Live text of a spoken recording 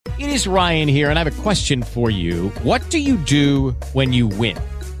It is Ryan here, and I have a question for you. What do you do when you win?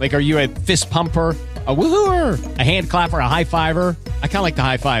 Like, are you a fist pumper, a woohooer, a hand clapper, a high fiver? I kind of like the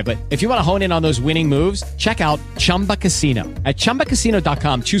high five, but if you want to hone in on those winning moves, check out Chumba Casino. At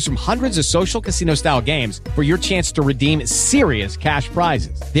ChumbaCasino.com, choose from hundreds of social casino-style games for your chance to redeem serious cash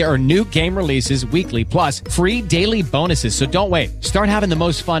prizes. There are new game releases weekly, plus free daily bonuses. So don't wait. Start having the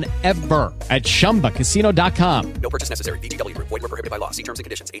most fun ever at ChumbaCasino.com. No purchase necessary. VGW Group. Void where prohibited by law. See terms and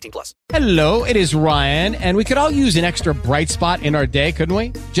conditions. 18+. Hello, it is Ryan, and we could all use an extra bright spot in our day, couldn't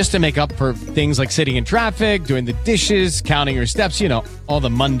we? Just to make up for things like sitting in traffic, doing the dishes, counting your steps, you know, all the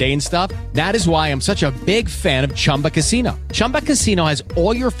mundane stuff. That is why I'm such a big fan of Chumba Casino. Chumba Casino has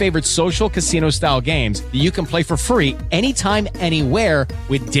all your favorite social casino-style games that you can play for free anytime, anywhere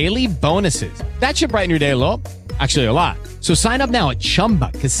with daily bonuses. That should brighten your day a little. Actually, a lot. So sign up now at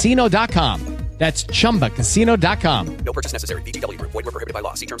ChumbaCasino.com. That's ChumbaCasino.com. No purchase necessary. VGW Group. Void where prohibited by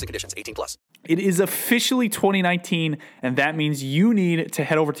law. See terms and conditions. 18+. It is officially 2019, and that means you need to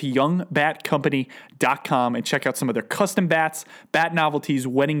head over to youngbatcompany.com and check out some of their custom bats, bat novelties,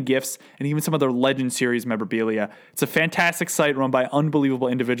 wedding gifts, and even some of their Legend Series memorabilia. It's a fantastic site run by unbelievable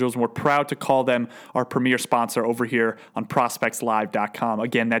individuals, and we're proud to call them our premier sponsor over here on prospectslive.com.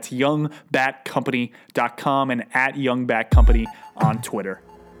 Again, that's youngbatcompany.com and at youngbatcompany on Twitter.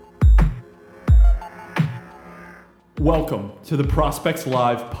 Welcome to the Prospects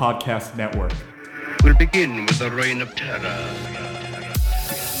Live Podcast Network. We'll begin with a reign of terror.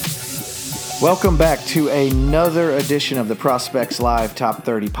 Welcome back to another edition of the Prospects Live Top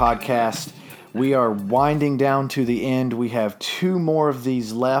 30 Podcast. We are winding down to the end. We have two more of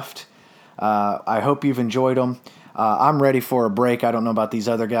these left. I hope you've enjoyed them. I'm ready for a break. I don't know about these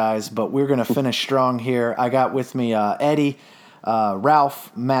other guys, but we're going to finish strong here. I got with me Eddie,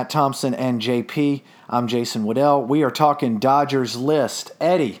 Ralph, Matt Thompson, and JP. I'm Jason Waddell. We are talking Dodgers list.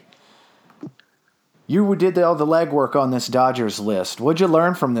 Eddie, you did all the legwork on this Dodgers list. What'd you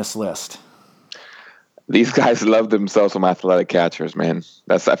learn from this list? These guys love themselves some athletic catchers, man.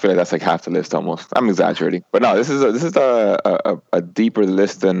 I feel like that's like half the list almost. I'm exaggerating, but no, this is a deeper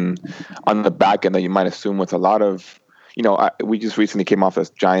list than on the back end that you might assume. With a lot of, we just recently came off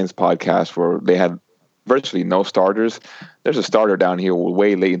this Giants podcast where they had virtually no starters. There's a starter down here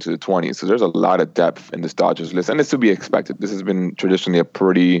way late into the 20s, so there's a lot of depth in this Dodgers list, and it's to be expected. This has been traditionally a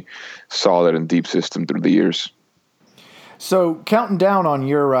pretty solid and deep system through the years. So counting down on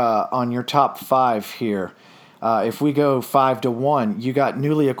your top five here, if we go 5-1, you got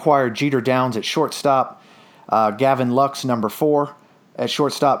newly acquired Jeter Downs at shortstop, Gavin Lux number 4 at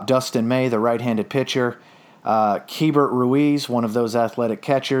shortstop, Dustin May, the right-handed pitcher, Keibert Ruiz, one of those athletic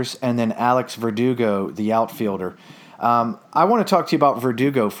catchers, and then Alex Verdugo, the outfielder. I want to talk to you about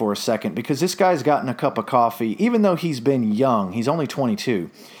Verdugo for a second because this guy's gotten a cup of coffee. Even though he's been young, he's only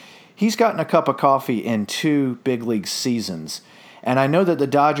 22. He's gotten a cup of coffee in 2 big league seasons, and I know that the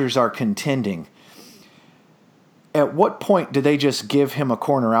Dodgers are contending. At what point do they just give him a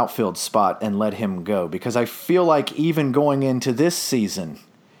corner outfield spot and let him go? Because I feel like even going into this season,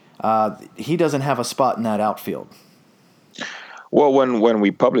 he doesn't have a spot in that outfield. Well, when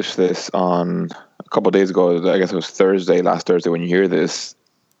we published this on a couple of days ago, I guess it was last Thursday when you hear this,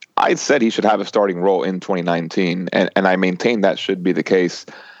 I said he should have a starting role in 2019, and I maintain that should be the case.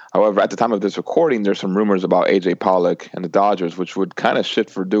 However, at the time of this recording, there's some rumors about A.J. Pollock and the Dodgers, which would kind of shift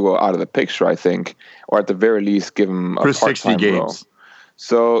Verdugo out of the picture, I think, or at the very least give him a part-time role.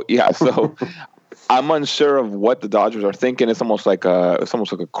 So, yeah, I'm unsure of what the Dodgers are thinking. It's almost like a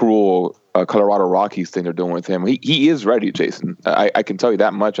cruel Colorado Rockies thing they're doing with him. He is ready, Jason. I can tell you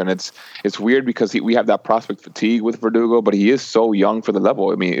that much, and it's weird because we have that prospect fatigue with Verdugo, but he is so young for the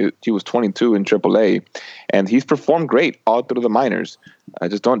level. I mean, he was 22 in AAA, and he's performed great all through the minors. I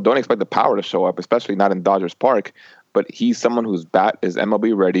just don't expect the power to show up, especially not in Dodgers Park. But he's someone whose bat is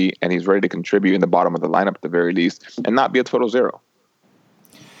MLB ready, and he's ready to contribute in the bottom of the lineup at the very least, and not be a total zero.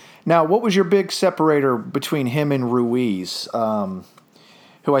 Now, what was your big separator between him and Ruiz,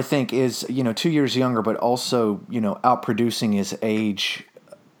 who I think is 2 years younger, but also outproducing his age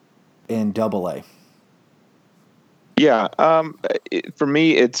in AA? Yeah, for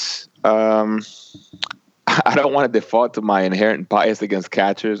me, it's I don't want to default to my inherent bias against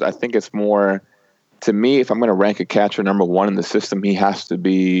catchers. I think it's more, to me, if I'm going to rank a catcher number 1 in the system, he has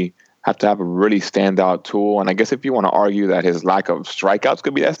to have a really standout tool. And I guess if you want to argue that his lack of strikeouts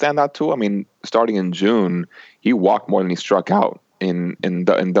could be that standout tool, I mean, starting in June, he walked more than he struck out in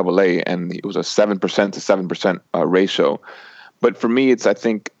AA, and it was a 7% to 7% ratio. But for me, I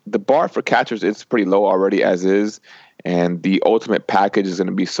think the bar for catchers is pretty low already as is. And the ultimate package is going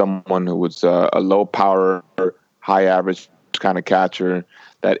to be someone who was a low power, high average kind of catcher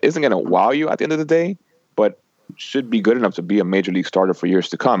that isn't going to wow you at the end of the day, but should be good enough to be a major league starter for years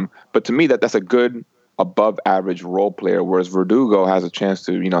to come. But to me, that's a good above average role player, whereas Verdugo has a chance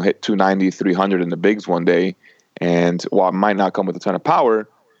to, hit 290, 300 in the bigs one day. And while it might not come with a ton of power,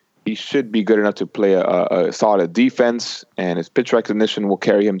 he should be good enough to play a solid defense, and his pitch recognition will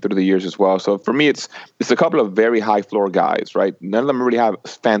carry him through the years as well. So for me, it's a couple of very high floor guys, right? None of them really have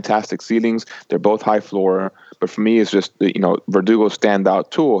fantastic ceilings. They're both high floor. But for me, it's just, Verdugo's standout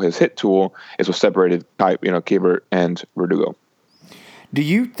tool, his hit tool, is what separated Keibert and Verdugo. Do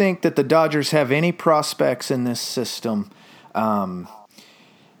you think that the Dodgers have any prospects in this system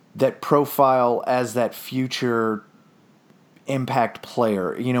that profile as that future impact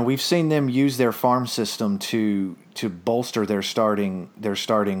player? We've seen them use their farm system to bolster their starting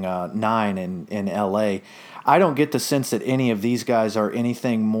 9 in LA. I don't get the sense that any of these guys are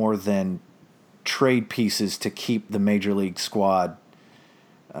anything more than trade pieces to keep the major league squad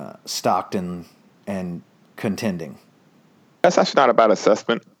stocked and contending. That's actually not a bad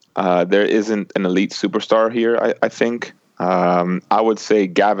assessment. There isn't an elite superstar here, I think. I would say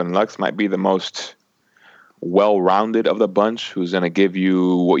Gavin Lux might be the most well-rounded of the bunch, who's going to give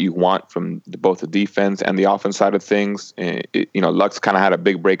you what you want from both the defense and the offense side of things. Lux kind of had a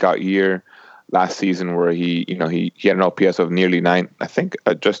big breakout year last season where he had an OPS of nearly 9, I think,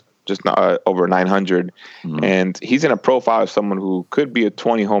 just not over 900. Mm-hmm. And he's in a profile of someone who could be a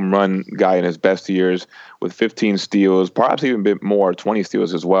 20 home run guy in his best years with 15 steals, perhaps even a bit more, 20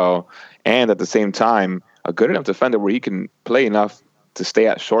 steals as well. And at the same time, a good enough defender where he can play enough to stay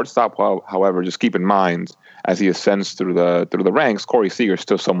at shortstop. However, just keep in mind, as he ascends through the ranks, Corey Seager is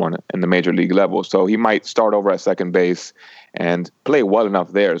still someone in the major league level. So he might start over at second base and play well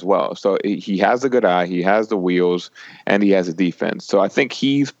enough there as well. So he has a good eye, he has the wheels, and he has a defense. So I think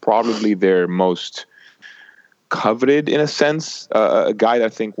he's probably their most coveted, in a sense, a guy that I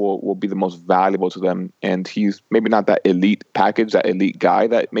think will be the most valuable to them. And he's maybe not that elite package, that elite guy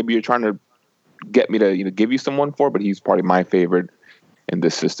that maybe you're trying to get me to give you someone for, but he's probably my favorite in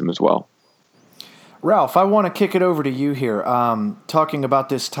this system as well. Ralph, I want to kick it over to you here, talking about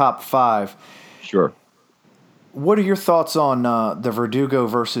this top 5. Sure. What are your thoughts on the Verdugo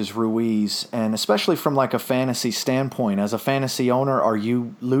versus Ruiz, and especially from like a fantasy standpoint? As a fantasy owner, are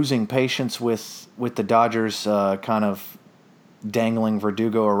you losing patience with the Dodgers kind of dangling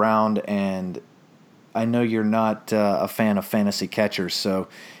Verdugo around? And I know you're not a fan of fantasy catchers, so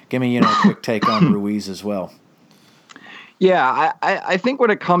give me a quick take on Ruiz as well. Yeah, I think when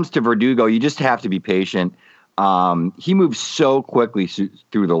it comes to Verdugo, you just have to be patient. He moves so quickly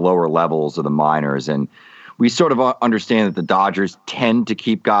through the lower levels of the minors, and we sort of understand that the Dodgers tend to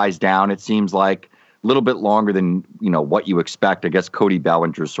keep guys down, it seems like, a little bit longer than what you expect. I guess Cody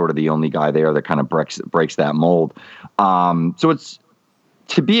Bellinger is sort of the only guy there that kind of breaks that mold. So it's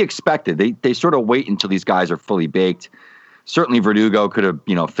to be expected. They sort of wait until these guys are fully baked. Certainly Verdugo could have,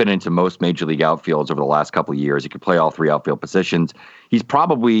 fit into most major league outfields over the last couple of years. He could play all 3 outfield positions. He's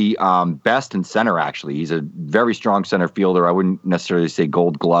probably best in center, actually. He's a very strong center fielder. I wouldn't necessarily say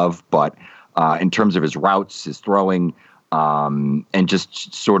Gold Glove, but in terms of his routes, his throwing, and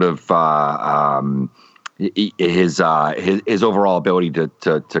just sort of his overall ability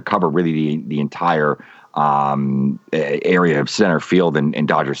to cover really the entire area of center field in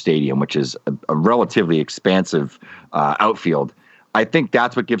Dodger Stadium, which is a relatively expansive outfield. I think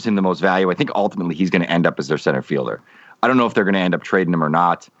that's what gives him the most value. I think ultimately he's going to end up as their center fielder. I don't know if they're going to end up trading him or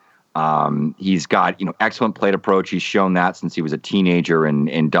not. He's got excellent plate approach. He's shown that since he was a teenager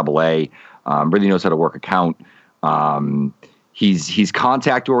in Double-A. Really knows how to work a count. He's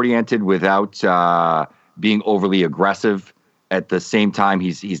contact oriented without being overly aggressive. At the same time,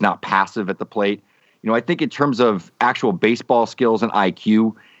 he's not passive at the plate. I think in terms of actual baseball skills and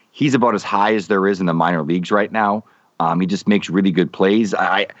IQ, he's about as high as there is in the minor leagues right now. He just makes really good plays.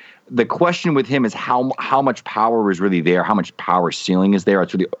 The question with him is how much power is really there, how much power ceiling is there.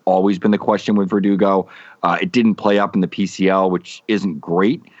 It's really always been the question with Verdugo. It didn't play up in the PCL, which isn't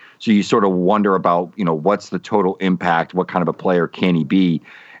great. So you sort of wonder about, what's the total impact? What kind of a player can he be?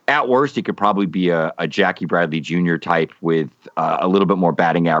 At worst, he could probably be a Jackie Bradley Jr. type with a little bit more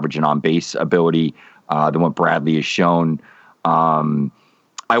batting average and on-base ability than what Bradley has shown.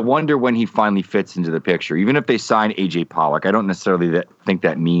 I wonder when he finally fits into the picture. Even if they sign A.J. Pollock, I don't necessarily think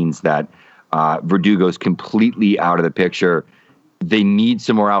that means that Verdugo's completely out of the picture. They need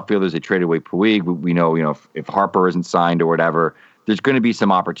some more outfielders. They traded away Puig. We know, if Harper isn't signed or whatever, there's going to be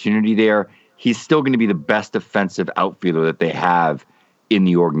some opportunity there. He's still going to be the best defensive outfielder that they have in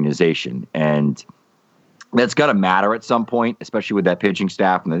the organization. And That's got to matter at some point, especially with that pitching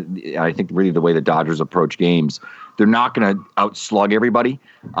staff. And I think really the way the Dodgers approach games, they're not going to outslug everybody.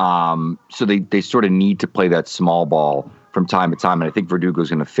 So they sort of need to play that small ball from time to time. And I think Verdugo's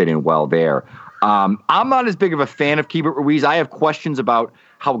going to fit in well there. I'm not as big of a fan of Keibert Ruiz. I have questions about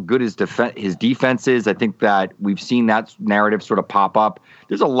how good his defense is. I think that we've seen that narrative sort of pop up.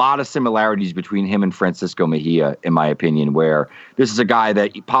 There's a lot of similarities between him and Francisco Mejia, in my opinion, where this is a guy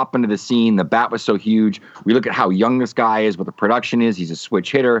that he popped into the scene. The bat was so huge. We look at how young this guy is, what the production is. He's a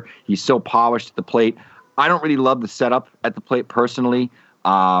switch hitter. He's so polished at the plate. I don't really love the setup at the plate personally.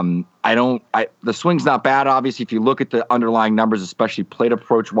 The swing's not bad, obviously, if you look at the underlying numbers, especially plate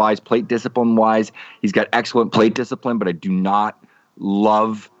approach wise, plate discipline wise. He's got excellent plate discipline, but I do not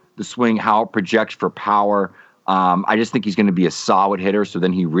love the swing, how it projects for power. I just think he's going to be a solid hitter, so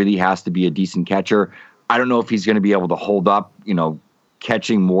then he really has to be a decent catcher. I don't know if he's going to be able to hold up,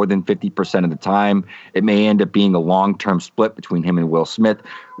 catching more than 50% of the time. It may end up being a long-term split between him and Will Smith,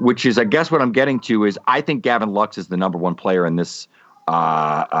 which is, I guess what I'm getting to is I think Gavin Lux is the number one player in this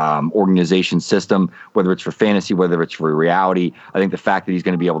organization system, whether it's for fantasy, whether it's for reality. I think the fact that he's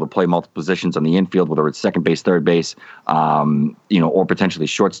going to be able to play multiple positions on the infield, whether it's second base, third base, or potentially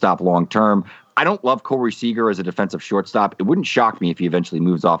shortstop long term. I don't love Corey Seager as a defensive shortstop. It wouldn't shock me if he eventually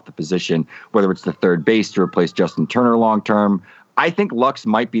moves off the position, whether it's the third base to replace Justin Turner long term. I think Lux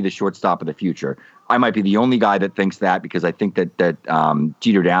might be the shortstop of the future. I might be the only guy that thinks that because I think that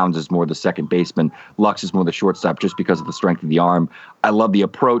Jeter Downs is more the second baseman. Lux is more the shortstop just because of the strength of the arm. I love the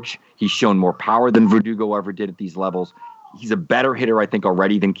approach. He's shown more power than Verdugo ever did at these levels. He's a better hitter, I think,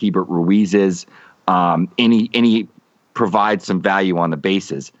 already than Keibert Ruiz is. And he provides some value on the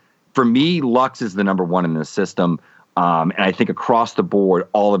bases. For me, Lux is the number one in the system. And I think across the board,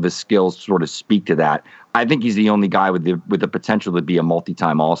 all of his skills sort of speak to that. I think he's the only guy with the potential to be a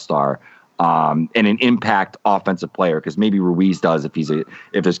multi-time All-Star and an impact offensive player, because maybe Ruiz does if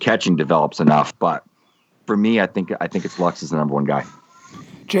his catching develops enough. But for me, I think it's Lux is the number one guy.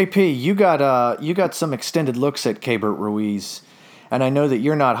 JP, you got some extended looks at Keibert Ruiz, and I know that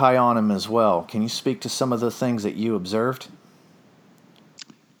you're not high on him as well. Can you speak to some of the things that you observed?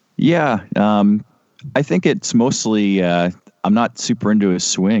 Yeah, I think it's mostly I'm not super into his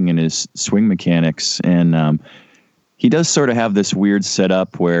swing and his swing mechanics, and he does sort of have this weird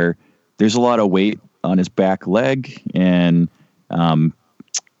setup where there's a lot of weight on his back leg, and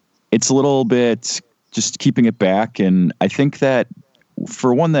it's a little bit just keeping it back. And I think that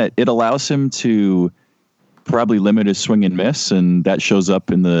for one, that it allows him to probably limit his swing and miss, and that shows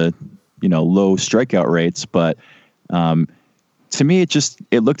up in the low strikeout rates. But to me,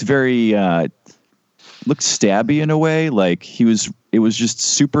 it looked very looked stabby in a way. Like it was just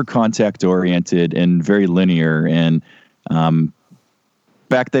super contact oriented and very linear. And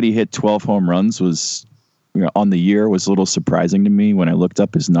fact that he hit 12 home runs was on the year was a little surprising to me when I looked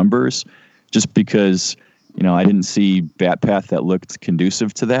up his numbers, just because I didn't see bat path that looked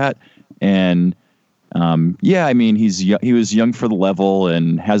conducive to that. And he was young for the level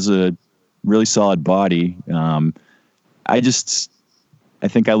and has a really solid body. I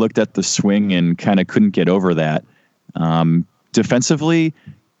think I looked at the swing and kind of couldn't get over that. Defensively,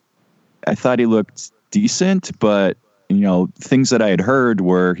 I thought he looked decent, but things that I had heard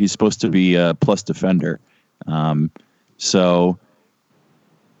were he's supposed to be a plus defender. So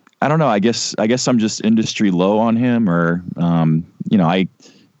I don't know. I guess I'm just industry low on him, or when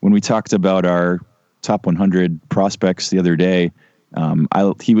we talked about our top 100 prospects the other day,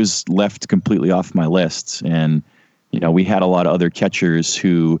 he was left completely off my list. And we had a lot of other catchers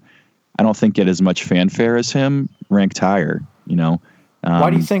who I don't think get as much fanfare as him ranked higher.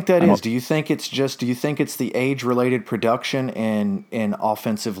 Why do you think that is? Do you think it's the age-related production in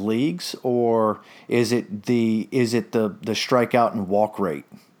offensive leagues, or is it the strikeout and walk rate?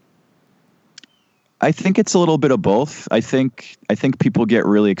 I think it's a little bit of both. I think people get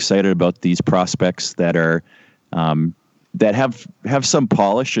really excited about these prospects that are that have some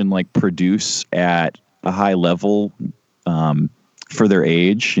polish and produce at a high level for their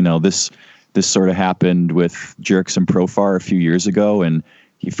age. This sort of happened with Jurickson Profar a few years ago, and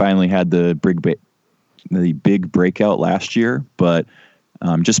he finally had the big breakout last year. But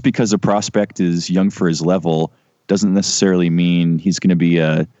just because a prospect is young for his level doesn't necessarily mean he's going to be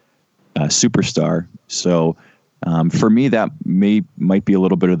a superstar. So for me, that might be a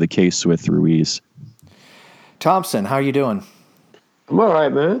little bit of the case with Ruiz. Thompson, how you doing? I'm all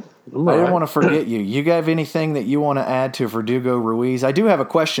right, man. I didn't want to forget you. You have anything that you want to add to Verdugo Ruiz? I do have a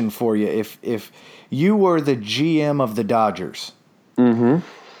question for you. If you were the GM of the Dodgers,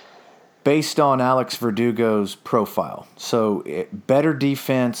 based on Alex Verdugo's profile, so better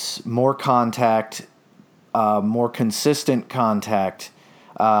defense, more contact, more consistent contact,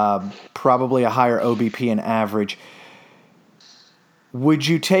 probably a higher OBP and average. Would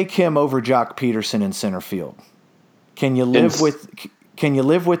you take him over Jock Peterson in center field? Can you live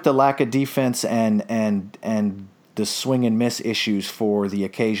with the lack of defense and the swing and miss issues for the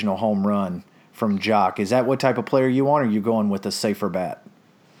occasional home run from Jock? Is that what type of player you want, or are you going with a safer bat?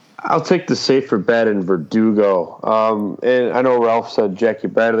 I'll take the safer bet in Verdugo. And I know Ralph said Jackie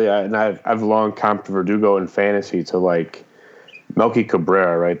Bradley, and I've long comped Verdugo in fantasy to like Melky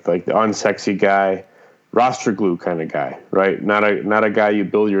Cabrera, right? Like the unsexy guy, roster glue kind of guy, right? Not a guy you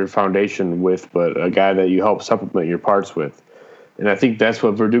build your foundation with, but a guy that you help supplement your parts with. And I think that's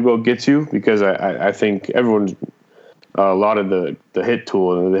what Verdugo gets you, because I think everyone's a lot of the hit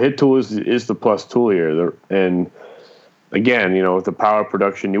tool, and the hit tool is the plus tool here. And again, with the power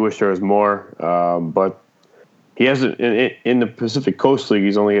production, you wish there was more, but he hasn't in the Pacific Coast League.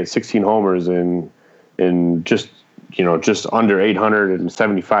 He's only had 16 homers in just under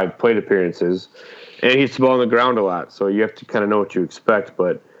 875 plate appearances, and he hits the ball on the ground a lot. So you have to kind of know what you expect.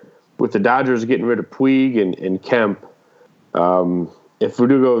 But with the Dodgers getting rid of Puig and Kemp, if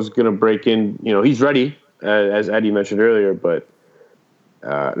Verdugo is going to break in, he's ready, as Eddie mentioned earlier, but.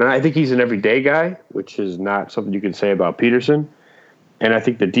 And I think he's an everyday guy, which is not something you can say about Peterson. And I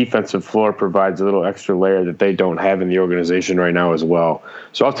think the defensive floor provides a little extra layer that they don't have in the organization right now as well.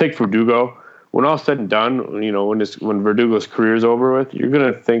 So I'll take Verdugo. When all's said and done, when Verdugo's career is over with, you're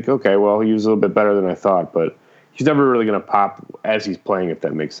going to think, okay, well, he was a little bit better than I thought, but he's never really going to pop as he's playing, if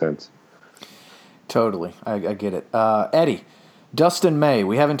that makes sense. Totally. I get it. Eddie, Dustin May,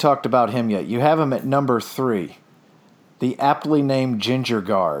 we haven't talked about him yet. You have him at number 3. The aptly named Ginger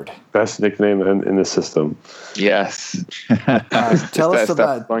Guard. Best nickname in the system. Yes. Tell us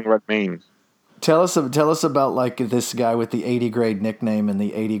about red mane. Tell us about like this guy with the 80 grade nickname and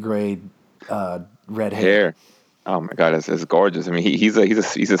the 80 grade red hair. Oh my God, it's gorgeous. I mean, he's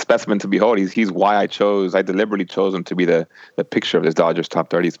a specimen to behold. He's why I deliberately chose him to be the picture of this Dodgers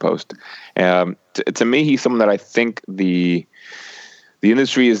top 30s post. To me, he's someone that I think the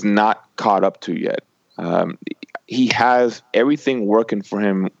industry is not caught up to yet. He has everything working for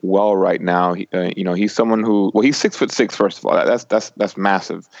him well right now. He's someone he's 6'6". First of all, that's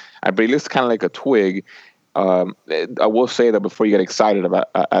massive. But he looks kind of like a twig. I will say that before you get excited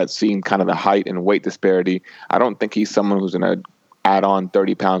about seeing kind of the height and weight disparity, I don't think he's someone who's going to add on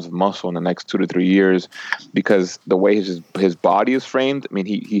 30 pounds of muscle in the next 2 to 3 years, because the way his body is framed. I mean,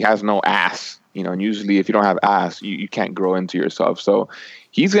 he has no ass. And usually if you don't have ass, you can't grow into yourself. So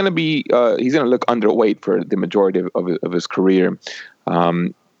he's going to look underweight for the majority of his career.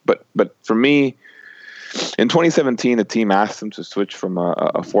 But for me, in 2017, the team asked him to switch from a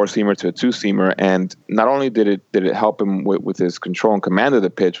 4-seamer to a 2-seamer, and not only did it help him with his control and command of the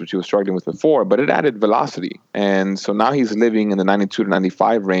pitch, which he was struggling with before, but it added velocity. And so now he's living in the 92 to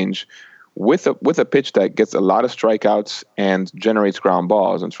 95 range with a pitch that gets a lot of strikeouts and generates ground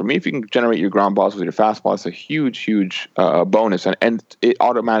balls. And for me, if you can generate your ground balls with your fastball, it's a huge bonus, and it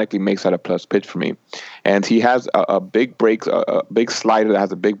automatically makes that a plus pitch for me. And he has a big break, a big slider that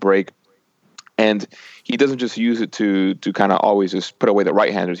has a big break, and he doesn't just use it to kind of always just put away the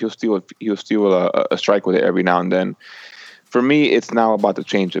right-handers. He'll steal a strike with it every now and then. For me, it's now about the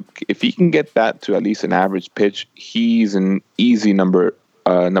changeup. If he can get that to at least an average pitch, he's an easy number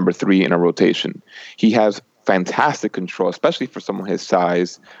 3 in a rotation. He has fantastic control, especially for someone his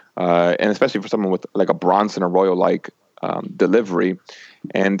size, and especially for someone with like a Bronson Arroyo-like delivery.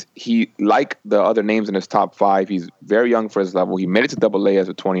 And he, like the other names in his top 5, he's very young for his level. He made it to Double-A as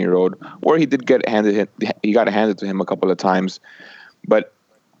a 20-year-old, where he did got handed to him a couple of times. But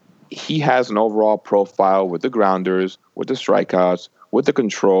he has an overall profile with the grounders, with the strikeouts, with the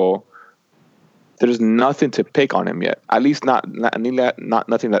control. There's nothing to pick on him yet. At least not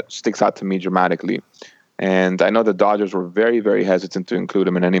nothing that sticks out to me dramatically. And I know the Dodgers were very, very hesitant to include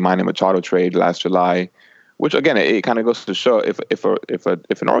him in any Manny Machado trade last July, which again, it kind of goes to show if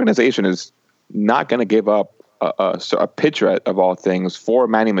an organization is not going to give up a pitcher of all things for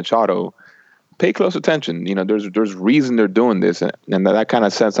Manny Machado, pay close attention. There's reason they're doing this, and that kind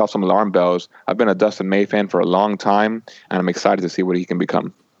of sets off some alarm bells. I've been a Dustin May fan for a long time, and I'm excited to see what he can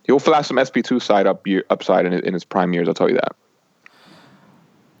become. He'll flash some SP2 upside in his prime years, I'll tell you that.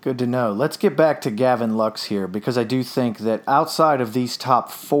 Good to know. Let's get back to Gavin Lux here, because I do think that outside of these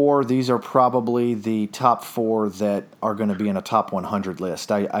top 4, these are probably the top 4 that are going to be in a top 100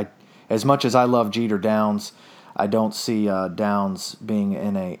 list. I as much as I love Jeter Downs, I don't see Downs being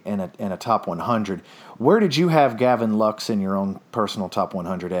in a top 100. Where did you have Gavin Lux in your own personal top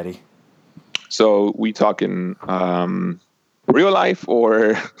 100, Eddie? So we talking real life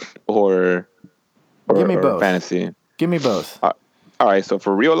or Give me or both. fantasy? Give me both. All right. So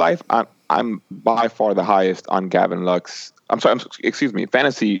for real life, I'm by far the highest on Gavin Lux. Excuse me.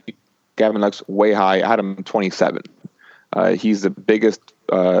 Fantasy, Gavin Lux way high. I had him 27. He's the biggest,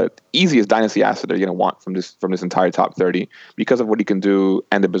 easiest dynasty asset that you're gonna want from this entire top 30 because of what he can do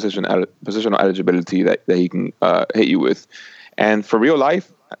and the positional eligibility that he can hit you with. And for real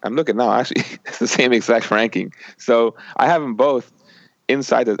life, I'm looking now. Actually, it's the same exact ranking. So I have them both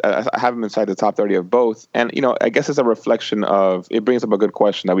inside. I have them inside the top 30 of both. And I guess it's a reflection of. It brings up a good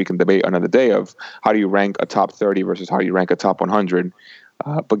question that we can debate another day of how do you rank a top 30 versus how do you rank a top 100.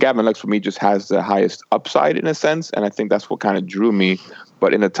 But Gavin Lux for me just has the highest upside in a sense, and I think that's what kind of drew me.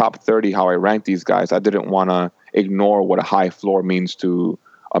 But in the top 30, how I rank these guys, I didn't want to ignore what a high floor means to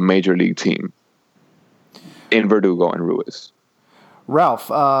a major league team in Verdugo and Ruiz. Ralph,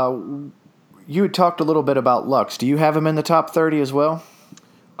 you had talked a little bit about Lux. Do you have him in the top 30 as well?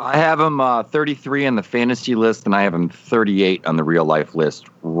 I have him 33 on the fantasy list, and I have him 38 on the real life list,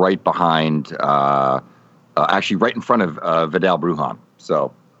 right behind, actually right in front of Vidal Brujan.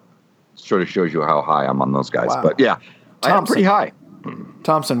 So sort of shows you how high I'm on those guys. Wow. But yeah, I'm pretty high.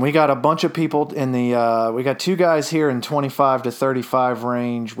 Thompson, we got a bunch of people in the we got two guys here in 25 to 35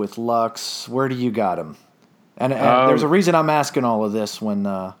 range with Lux. Where do you got him? And there's a reason I'm asking all of this when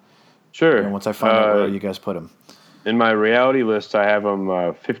sure. Once I find out where you guys put him. In my reality list, I have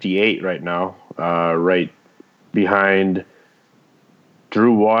him 58 right now, right behind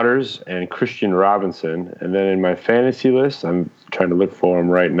Drew Waters and Christian Robinson. And then in my fantasy list, I'm trying to look for him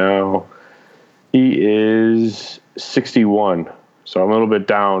right now. He is 61. So I'm a little bit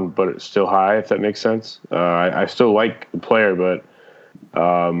down, but it's still high, if that makes sense. I still like the player, but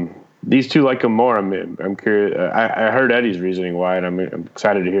these two like him more. I'm curious. I heard Eddie's reasoning why, and I'm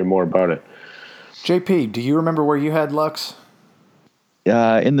excited to hear more about it. JP, do you remember where you had Lux?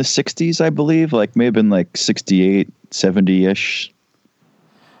 In the 60s, I believe, may have been 68, 70-ish.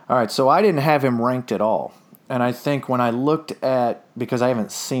 All right, so I didn't have him ranked at all. And I think when I looked at, because I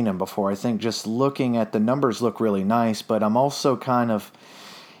haven't seen him before, I think just looking at the numbers look really nice, but I'm also kind of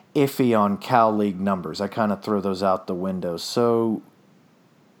iffy on Cal League numbers. I kind of throw those out the window. So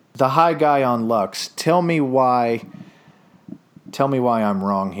the high guy on Lux, tell me why I'm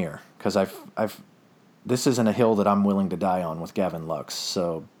wrong here, because this isn't a hill that I'm willing to die on with Gavin Lux,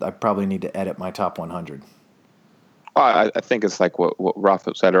 so I probably need to edit my top 100. I think it's like what Ralph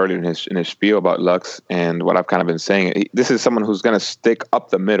said earlier in his spiel about Lux, and what I've kind of been saying. This is someone who's going to stick up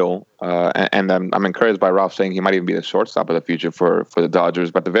the middle, and I'm encouraged by Ralph saying he might even be the shortstop of the future for the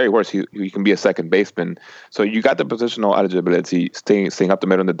Dodgers. But at the very worst, he can be a second baseman. So you got the positional eligibility, staying up the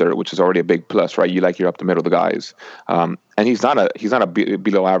middle in the dirt, which is already a big plus, right? You like your up the middle the guys, and he's not a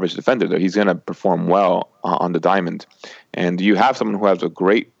below average defender there. He's going to perform well on the diamond, and you have someone who has a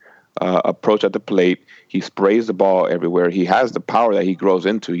great approach at the plate. He sprays the ball everywhere. He has the power that he grows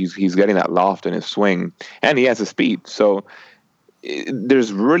into. He's getting that loft in his swing, and he has the speed. So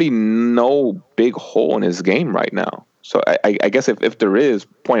there's really no big hole in his game right now. So I guess if there is,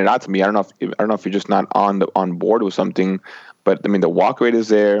 point it out to me. I don't know if you're just not on board with something. But I mean, the walk rate is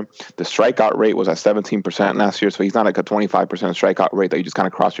there. The strikeout rate was at 17% last year, so he's not like a 25% strikeout rate that you just kind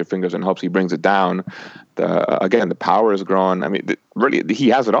of cross your fingers and hopes he brings it down. The power is growing. I mean, really, he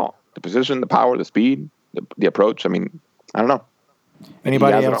has it all: the position, the power, the speed, the approach. I mean, I don't know.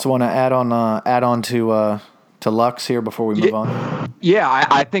 Anybody else want to add on to Lux here before we move on? Yeah,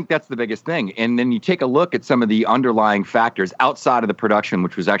 I think that's the biggest thing. And then you take a look at some of the underlying factors outside of the production,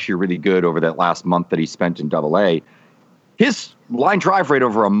 which was actually really good over that last month that he spent in Double-A. His line drive rate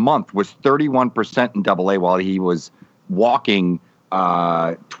over a month was 31% in Double-A, while he was walking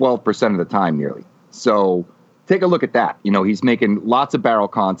 12% of the time nearly. So take a look at that. He's making lots of barrel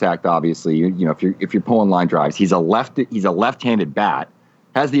contact. Obviously, if you're pulling line drives, he's a left-handed bat,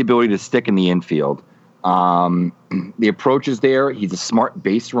 has the ability to stick in the infield. The approach is there. He's a smart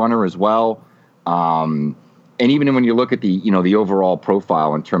base runner as well. And even when you look at the overall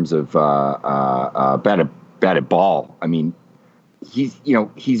profile in terms of batted ball, I mean, he's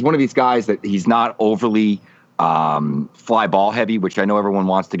one of these guys that he's not overly fly ball heavy, which I know everyone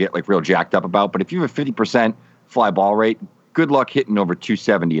wants to get real jacked up about. But if you have a 50% fly ball rate, good luck hitting over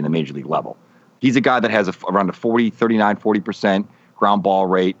 270 in the major league level. He's a guy that has around a 40% ground ball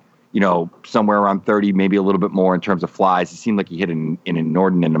rate, somewhere around 30, maybe a little bit more in terms of flies. It seemed like he hit an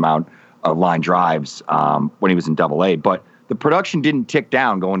inordinate amount of line drives when he was in Double-A. But the production didn't tick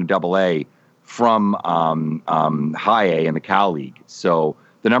down going to Double-A from High A in the Cal League. So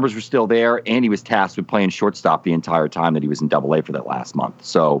the numbers were still there, and he was tasked with playing shortstop the entire time that he was in Double-A for that last month.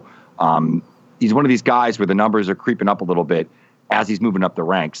 So he's one of these guys where the numbers are creeping up a little bit as he's moving up the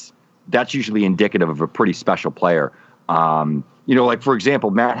ranks. that's usually indicative of a pretty special player. Like for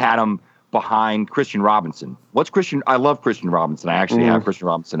example, Matt had him behind Christian Robinson. I love Christian Robinson. I actually have Christian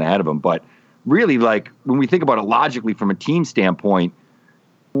Robinson ahead of him. But really, like when we think about it logically from a team standpoint,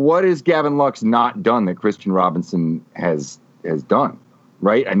 what has Gavin Lux not done that Christian Robinson has done?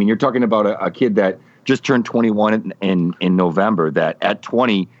 Right? I mean, you're talking about a kid that just turned 21 in November, that at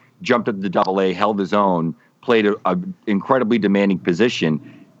 20 jumped up to AA, held his own, played a incredibly demanding position,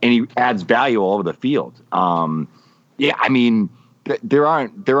 and he adds value all over the field. There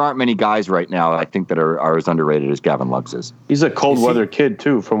aren't many guys right now I think that are as underrated as Gavin Lux is. He's a cold weather kid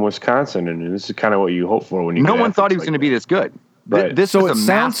too from Wisconsin, and this is kind of what you hope for when you. No one thought he was going to be this good. Right. It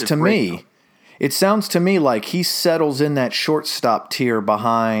sounds to me like he settles in that shortstop tier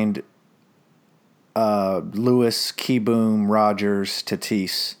behind Lewis, Keyboom, Rogers,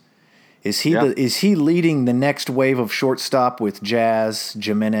 Tatis. Is he leading the next wave of shortstop with Jazz,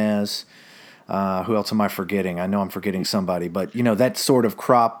 Jimenez? Who else am I forgetting? I know I'm forgetting somebody, but that sort of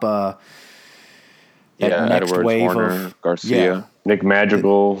crop. That next Edwards, wave Warner, of Garcia, Nick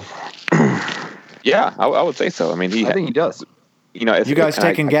Madrigal. Yeah, I would say so. I mean, I think he does. You guys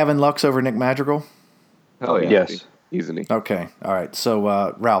taking Gavin Lux over Nick Madrigal? Oh yeah, yes, easily. Okay, all right.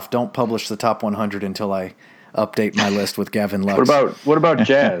 So Ralph, don't publish the top 100 until I update my list with Gavin Lux. What about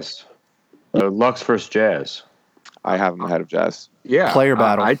Jazz? Lux versus Jazz. I have him ahead of Jazz. Yeah, player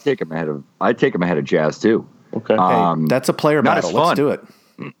battle. I'd take him ahead of Jazz too. Okay, that's a player battle. Let's do it.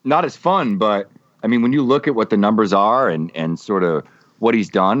 Not as fun, but I mean, when you look at what the numbers are and sort of what he's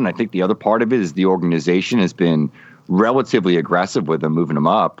done, I think the other part of it is the organization has been relatively aggressive with him, moving him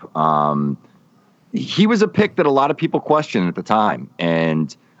up. He was a pick that a lot of people questioned at the time,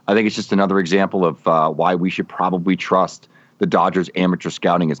 and I think it's just another example of why we should probably trust the Dodgers amateur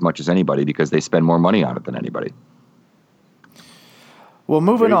scouting as much as anybody, because they spend more money on it than anybody. Well,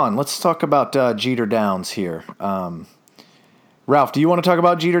 moving on, let's talk about Jeter Downs here. Ralph, do you want to talk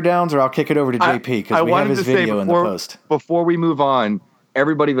about Jeter Downs, or I'll kick it over to JP because we have his video in the post. Before we move on,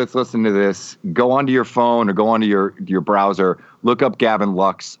 everybody that's listening to this, go onto your phone or go onto your browser, look up Gavin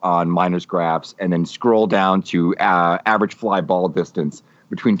Lux on Miners Graphs, and then scroll down to average fly ball distance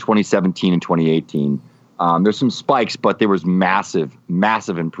between 2017 and 2018. There's some spikes, but there was massive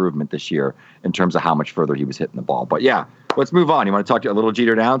improvement this year in terms of how much further he was hitting the ball. But yeah, let's move on. You want to talk to a little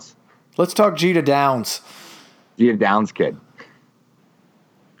Jeter Downs? Let's talk Jeter Downs. Jeter Downs kid.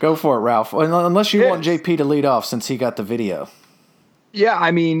 Go for it, Ralph. Unless you want JP to lead off since he got the video. Yeah,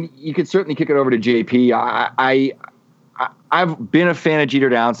 I mean, you could certainly kick it over to JP. I've been a fan of Jeter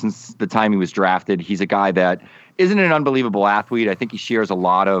Downs since the time he was drafted. He's a guy that isn't an unbelievable athlete. I think he shares a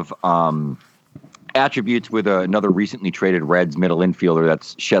lot of attributes with another recently traded Reds middle infielder,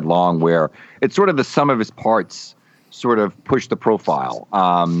 that's Shed Long, where it's sort of the sum of his parts sort of push the profile.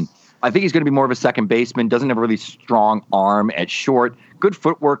 I think he's going to be more of a second baseman, doesn't have a really strong arm at short, good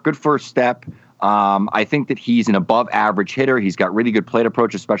footwork, good first step. I think that he's an above average hitter. He's got really good plate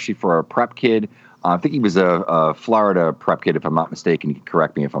approach, especially for a prep kid. I think he was a Florida prep kid, if I'm not mistaken. You can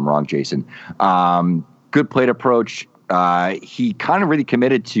correct me if I'm wrong, Jason. Good plate approach. He kind of really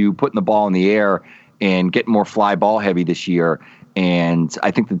committed to putting the ball in the air and getting more fly ball heavy this year. And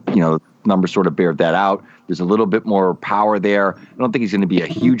I think that, numbers sort of bear that out. There's a little bit more power there. I don't think he's going to be a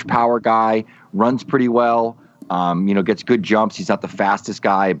huge power guy. Runs pretty well. Gets good jumps. He's not the fastest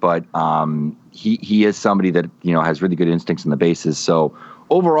guy, but he is somebody that has really good instincts in the bases. So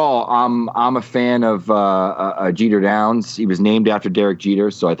overall, I'm a fan of Jeter Downs. He was named after Derek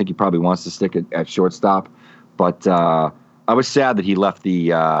Jeter, so I think he probably wants to stick at shortstop. But I was sad that he left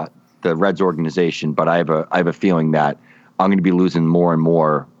the Reds organization. But I have a feeling that I'm going to be losing more and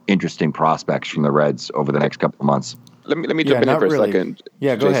more interesting prospects from the Reds over the next couple of months. Let me jump in here for a second.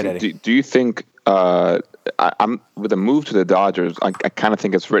 Yeah, go ahead, Eddie. Do you think I'm with a move to the Dodgers? I kind of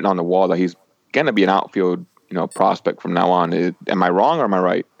think it's written on the wall that he's going to be an outfield prospect from now on. Am I wrong or am I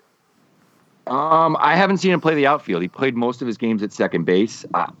right? I haven't seen him play the outfield. He played most of his games at second base.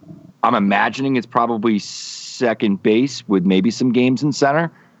 I'm imagining it's probably second base with maybe some games in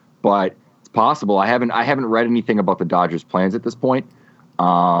center, but it's possible. I haven't read anything about the Dodgers' plans at this point.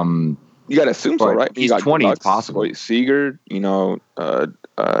 You got to assume so, right? He's 20. It's possible. Seager, we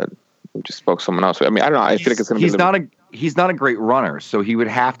just spoke to someone else. I mean, I don't know. I feel like it's going to be. He's not a great runner, so he would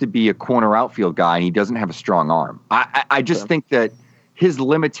have to be a corner outfield guy, and he doesn't have a strong arm. I just think that his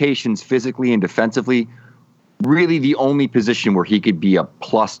limitations physically and defensively, really the only position where he could be a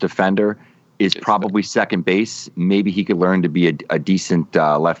plus defender is probably second base. Maybe he could learn to be a decent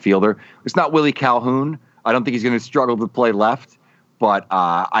left fielder. It's not Willie Calhoun. I don't think he's going to struggle to play left, but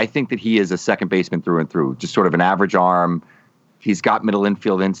I think that he is a second baseman through and through, just sort of an average arm, He's got middle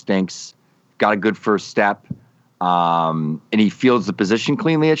infield instincts, got a good first step, and he fields the position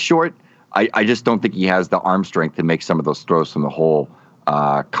cleanly at short. I just don't think he has the arm strength to make some of those throws from the hole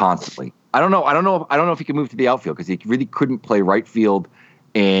constantly. I don't know if he can move to the outfield because he really couldn't play right field,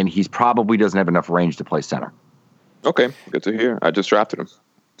 and he's probably doesn't have enough range to play center. Okay, good to hear. I just drafted him.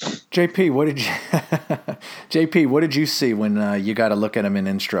 JP, what did you see when you got a look at him in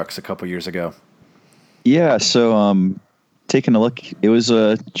Instructs a couple years ago? Yeah, so taking a look, it was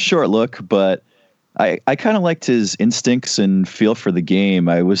a short look, but I kind of liked his instincts and feel for the game.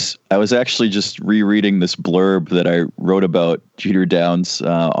 I was actually just rereading this blurb that I wrote about Jeter Downs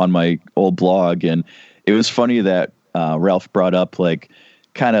on my old blog, and it was funny that Ralph brought up like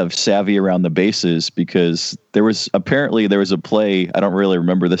kind of savvy around the bases, because there was a play, I don't really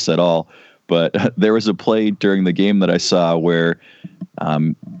remember this at all, but there was a play during the game that I saw where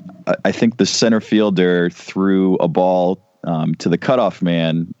I think the center fielder threw a ball to the cutoff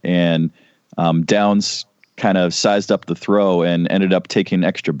man, and Downs kind of sized up the throw and ended up taking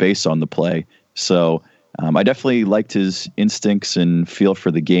extra base on the play. So I definitely liked his instincts and feel for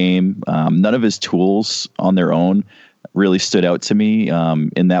the game. None of his tools on their own really stood out to me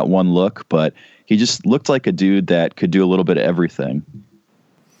in that one look, but he just looked like a dude that could do a little bit of everything.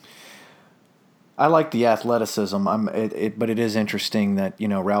 I like the athleticism. But it is interesting that,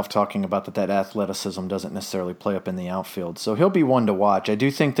 Ralph talking about that athleticism doesn't necessarily play up in the outfield. So he'll be one to watch. I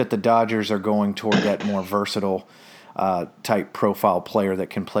do think that the Dodgers are going toward that more versatile type profile player that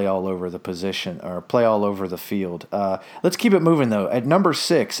can play all over the position or play all over the field. Let's keep it moving, though. At number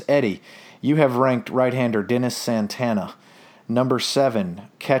 6, Eddie, you have ranked right-hander Dennis Santana. Number 7,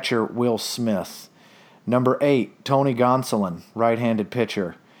 catcher Will Smith. Number 8, Tony Gonsolin, right-handed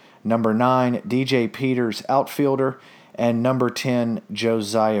pitcher. Number 9, DJ Peters, outfielder. And number 10,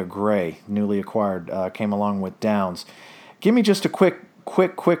 Josiah Gray, newly acquired, came along with Downs. Give me just a quick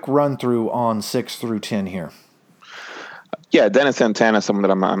run-through on 6 through 10 here. Yeah, Dennis Santana, someone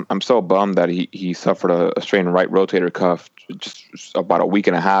that I'm so bummed that he suffered a strained right rotator cuff just about a week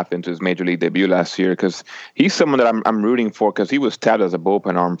and a half into his major league debut last year, because he's someone that I'm rooting for, because he was tabbed as a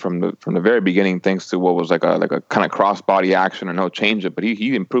bullpen arm from the very beginning, thanks to what was like a kind of cross body action and no changeup. But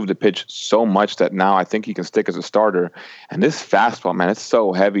he improved the pitch so much that now I think he can stick as a starter. And this fastball, man, it's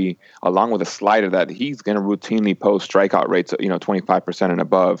so heavy, along with a slider, that he's going to routinely post strikeout rates, 25% and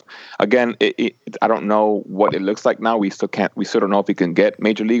above. Again, I don't know what it looks like now. We still don't know if he can get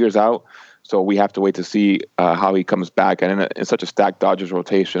major leaguers out. So we have to wait to see how he comes back. And in such a stacked Dodgers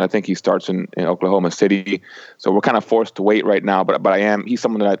rotation, I think he starts in Oklahoma City. So we're kind of forced to wait right now. But he's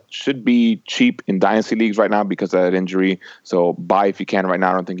someone that should be cheap in dynasty leagues right now because of that injury. So buy if you can right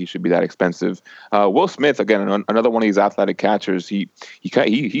now. I don't think he should be that expensive. Will Smith, again, another one of these athletic catchers. He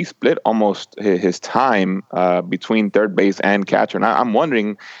split almost his time between third base and catcher. And I'm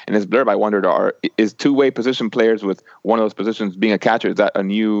wondering, in this blurb, I wondered, is two-way position players with one of those positions being a catcher, is that a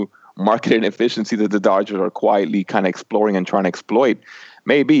new market inefficiency that the Dodgers are quietly kind of exploring and trying to exploit?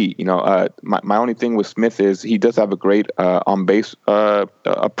 Maybe. My only thing with Smith is he does have a great on-base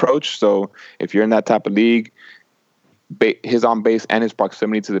approach. So if you're in that type of league, his on-base and his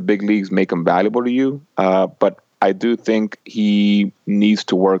proximity to the big leagues make him valuable to you. But I do think he needs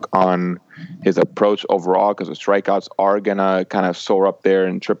to work on his approach overall, because the strikeouts are going to kind of soar up there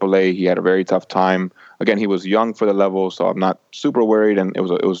in AAA. He had a very tough time. Again, he was young for the level, so I'm not super worried. And it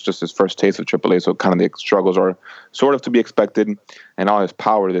was just his first taste of AAA, so kind of the struggles are sort of to be expected. And all his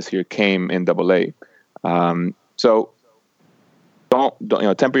power this year came in AA. So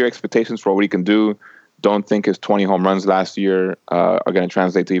don't temper your expectations for what he can do. Don't think his 20 home runs last year are going to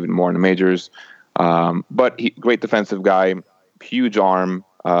translate to even more in the majors. But great defensive guy, huge arm,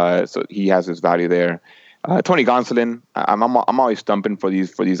 so he has his value there. Tony Gonsolin, I'm always stumping for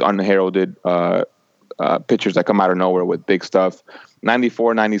these unheralded pitchers that come out of nowhere with big stuff.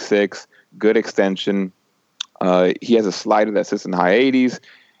 94, 96, good extension. He has a slider that sits in the high 80s.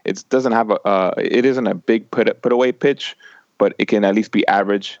 It isn't a big put away pitch, but it can at least be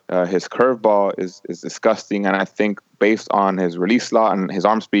average. His curveball is disgusting, and I think based on his release slot and his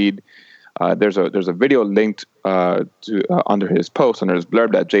arm speed, there's a video linked to under his post, under his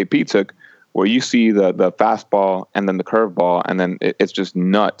blurb that JP took, where you see the fastball and then the curveball, and then it's just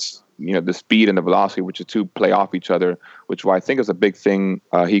nuts. The speed and the velocity, which the two play off each other, which I think is a big thing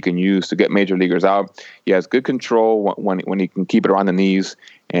he can use to get major leaguers out. He has good control when he can keep it around the knees,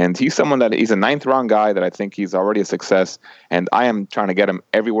 and he's someone that he's a 9th round guy that I think he's already a success, and I am trying to get him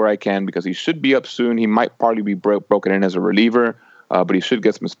everywhere I can because he should be up soon. He might probably be broken in as a reliever, but he should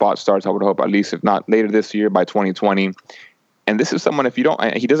get some spot starts, I would hope, at least, if not later this year, by 2020. And this is someone, he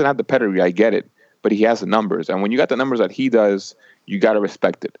doesn't have the pedigree, I get it, but he has the numbers. And when you got the numbers that he does, you got to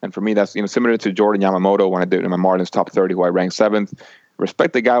respect it. And for me, that's similar to Jordan Yamamoto when I did it in my Marlins top 30, who I ranked 7th.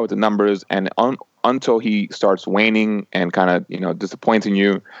 Respect the guy with the numbers, and until he starts waning and kind of disappointing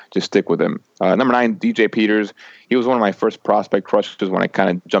you, just stick with him. Number 9, DJ Peters. He was one of my first prospect crushes when I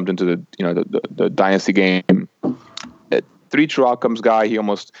kind of jumped into the dynasty game. 3 true outcomes guy. He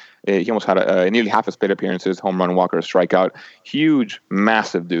almost had nearly half his plate appearances, home run, walker, strikeout. Huge,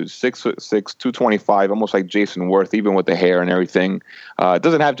 massive dude, 6'6", 225, almost like Jason Worth, even with the hair and everything.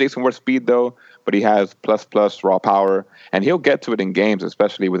 Doesn't have Jason Worth speed though, but he has plus raw power, and he'll get to it in games,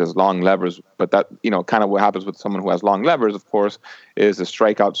 especially with his long levers. But that kind of what happens with someone who has long levers, of course, is the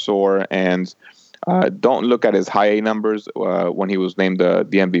strikeout soar. And don't look at his high A numbers when he was named the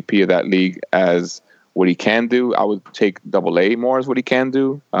MVP of that league as what he can do. I would take AA more as what he can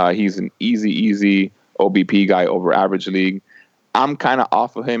do. He's an easy OBP guy over average league. I'm kind of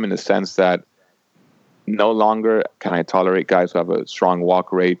off of him in the sense that no longer can I tolerate guys who have a strong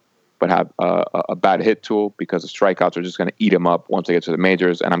walk rate but have a bad hit tool, because the strikeouts are just going to eat him up once they get to the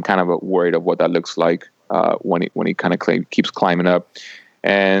majors. And I'm kind of worried of what that looks like when he kind of keeps climbing up.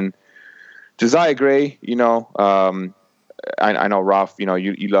 And Josiah Gray, I know, Ralph,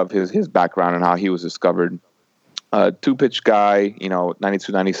 you love his background and how he was discovered. 2-pitch guy,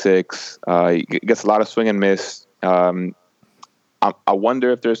 92, 96. He gets a lot of swing and miss. I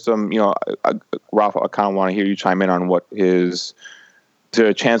wonder if there's some, Ralph, I kind of want to hear you chime in on is there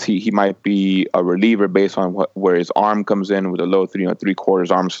a chance he might be a reliever based on where his arm comes in with a low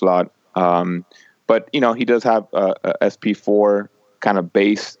 3/4 arm slot. But, he does have a SP4 kind of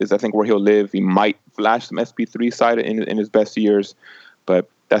base is I think where he'll live. He might flash some SP3 side in his best years, but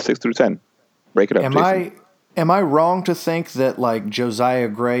that's 6 through 10. Break it up. Am I wrong to think that like Josiah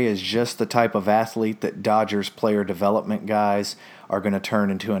Gray is just the type of athlete that Dodgers player development guys are going to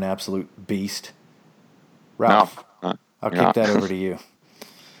turn into an absolute beast? Ralph, no. I'll kick that over to you.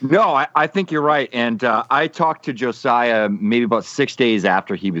 No, I think you're right. And I talked to Josiah maybe about 6 days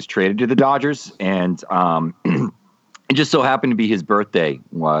after he was traded to the Dodgers, and it just so happened to be his birthday,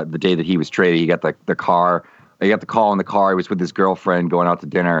 the day that he was traded. He got the car. He got the call in the car. He was with his girlfriend going out to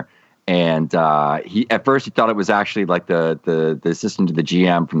dinner, and he at first he thought it was actually like the assistant to the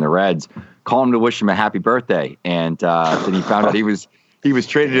GM from the Reds calling him to wish him a happy birthday. And then he found out he was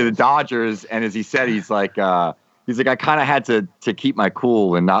traded to the Dodgers. And as he said, he's like I kind of had to keep my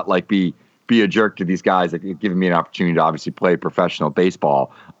cool and not like be a jerk to these guys that giving me an opportunity to obviously play professional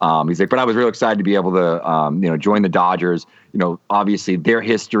baseball. He's like, but I was real excited to be able to, join the Dodgers. Obviously their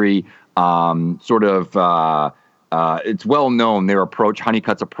history, it's well known, their approach,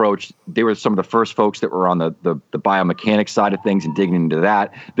 Honeycutt's approach. They were some of the first folks that were on the biomechanics side of things and digging into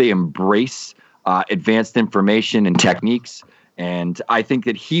that. They embrace advanced information and techniques. And I think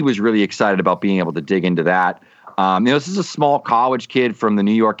that he was really excited about being able to dig into that. This is a small college kid from the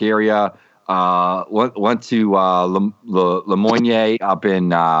New York area. Went to Lemoyne up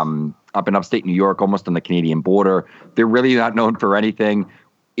in upstate New York, almost on the Canadian border. They're really not known for anything.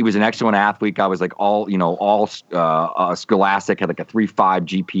 He was an excellent athlete. Guy was like all scholastic, had like a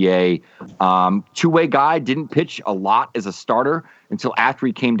 3.5 GPA. Two-way guy, didn't pitch a lot as a starter until after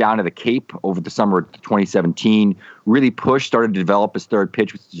he came down to the Cape over the summer of 2017. Really pushed, started to develop his third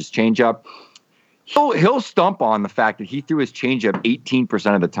pitch, which is just changeup. He'll stump on the fact that he threw his changeup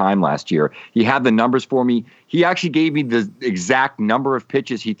 18% of the time last year. He had the numbers for me. He actually gave me the exact number of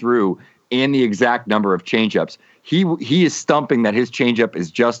pitches he threw and the exact number of changeups. He is stumping that his changeup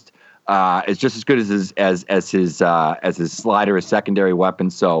is just as good as his slider, his secondary weapon.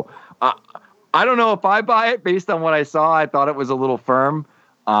 So I don't know if I buy it based on what I saw. I thought it was a little firm.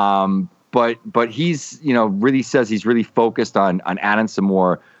 But he's really says he's really focused on adding some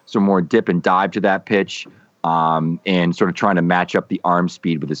more dip and dive to that pitch, and sort of trying to match up the arm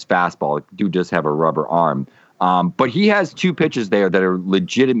speed with his fastball. The dude does have a rubber arm. But he has 2 pitches there that are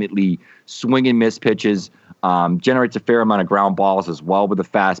legitimately swing and miss pitches, generates a fair amount of ground balls as well with the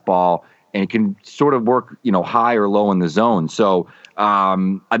fastball, and can sort of work, high or low in the zone. So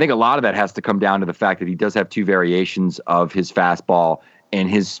I think a lot of that has to come down to the fact that he does have 2 variations of his fastball, and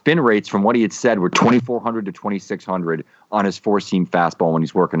his spin rates, from what he had said, were 2,400 to 2,600 on his 4-seam fastball when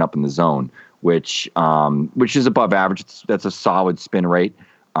he's working up in the zone, which is above average. That's a solid spin rate.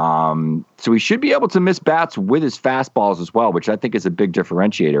 So he should be able to miss bats with his fastballs as well, which I think is a big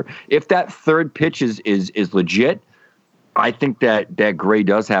differentiator. If that third pitch is legit, I think that Gray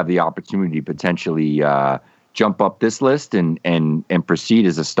does have the opportunity to potentially jump up this list and proceed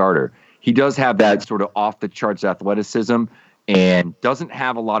as a starter. He does have that sort of off the charts athleticism and doesn't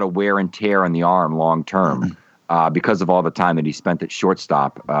have a lot of wear and tear on the arm long term. because of all the time that he spent at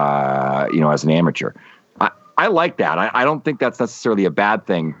shortstop, as an amateur. I like that. I don't think that's necessarily a bad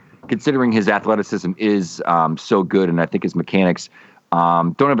thing, considering his athleticism is so good, and I think his mechanics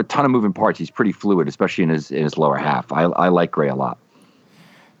don't have a ton of moving parts. He's pretty fluid, especially in his lower half. I like Gray a lot.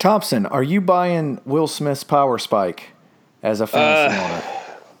 Thompson, are you buying Will Smith's power spike as a fantasy owner?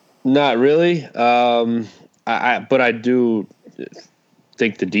 Not really. But I do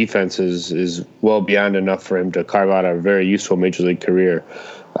think the defense is well beyond enough for him to carve out a very useful major league career.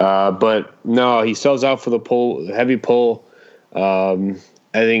 But no, he sells out for the heavy pull. I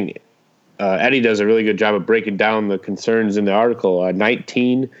think Eddie does a really good job of breaking down the concerns in the article.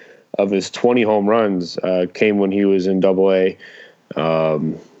 19 of his 20 home runs came when he was in Double-A.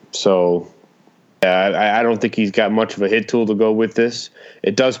 I don't think he's got much of a hit tool to go with this.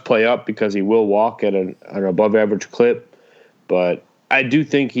 It does play up because he will walk at an above average clip, but I do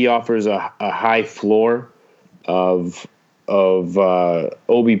think he offers a high floor of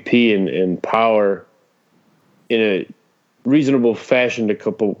OBP and power in a reasonable fashion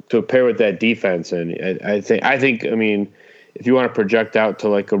to pair with that defense. And I think if you want to project out to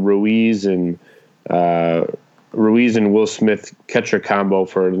like a Ruiz and Will Smith catcher combo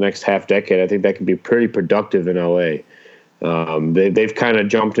for the next half decade, I think that could be pretty productive in LA. They've kind of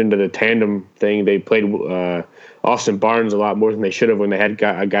jumped into the tandem thing. They played Austin Barnes a lot more than they should have when they had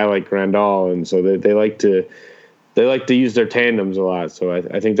a guy like Grandal, and so they like to use their tandems a lot. So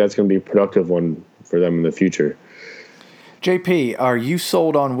I think that's going to be a productive one for them in the future. JP, are you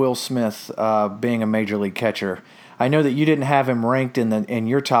sold on Will Smith being a major league catcher? I know that you didn't have him ranked in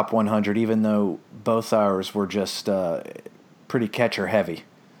your top 100, even though both ours were just pretty catcher heavy.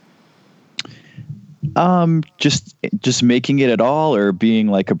 Just making it at all, or being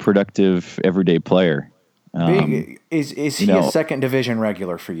like a productive everyday player. Is he a second division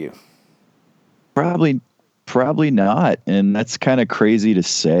regular for you? Probably not, and that's kind of crazy to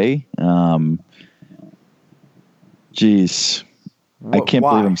say. Geez. I can't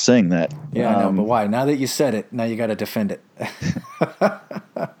believe I'm saying that. Yeah, I know, but why? Now that you said it, now you got to defend it.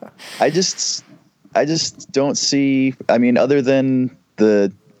 I just don't see. I mean, other than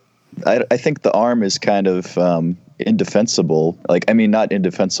I think the arm is kind of indefensible. Not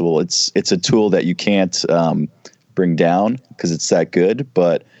indefensible. It's a tool that you can't bring down because it's that good.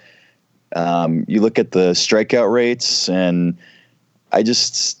 But you look at the strikeout rates, and I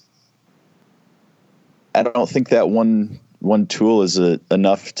don't think that one tool is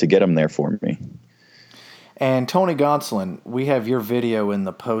enough to get him there for me. And Tony Gonsolin, we have your video in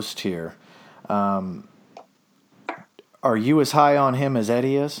the post here. Are you as high on him as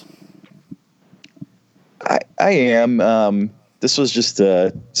Eddie is? I am. This was just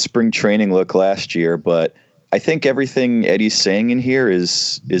a spring training look last year, but I think everything Eddie's saying in here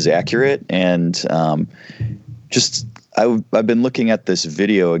is accurate. And I've been looking at this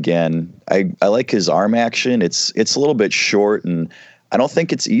video again. I like his arm action. It's a little bit short, and I don't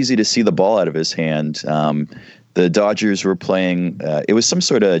think it's easy to see the ball out of his hand. The Dodgers were playing. It was some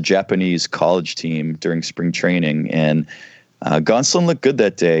sort of Japanese college team during spring training, and Gonsolin looked good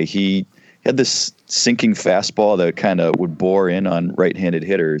that day. He had this sinking fastball that kind of would bore in on right-handed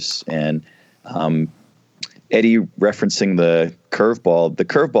hitters, and Eddie referencing the curveball. The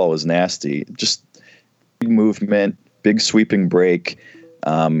curveball was nasty. Just big movement, big sweeping break.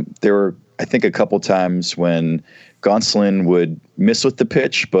 There were, I think, a couple times when Gonsolin would miss with the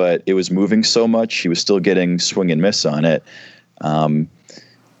pitch, but it was moving so much he was still getting swing and miss on it.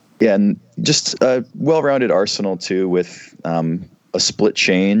 And just a well-rounded arsenal too, with a split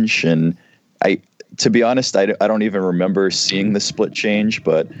change. And to be honest, I don't even remember seeing the split change,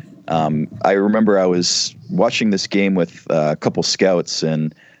 but I remember I was watching this game with a couple scouts,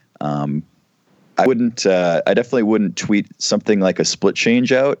 and I definitely wouldn't tweet something like a split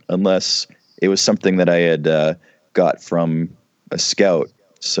change out unless it was something that I had got from a scout.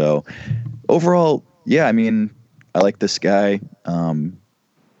 So overall, yeah, I mean, I like this guy.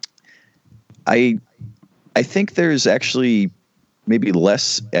 I think there's actually maybe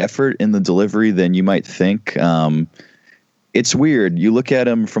less effort in the delivery than you might think. It's weird. You look at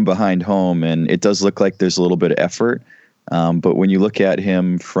him from behind home, and it does look like there's a little bit of effort. But when you look at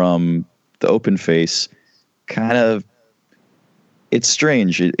him from the open face, kind of, it's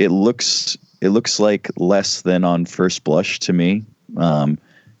strange. It looks like less than on first blush to me.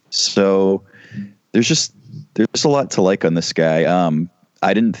 So there's a lot to like on this guy.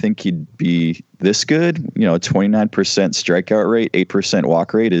 I didn't think he'd be this good. 29% strikeout rate, 8%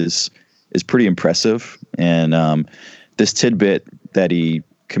 walk rate is pretty impressive. And this tidbit that he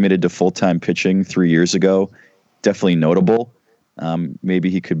committed to full-time pitching 3 years ago, definitely notable. Maybe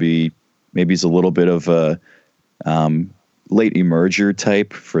he's a little bit of a Late emerger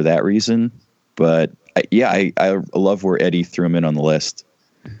type for that reason. But I love where Eddie threw him in on the list.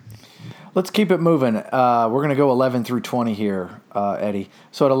 Let's keep it moving. We're going to go 11 through 20 here, Eddie.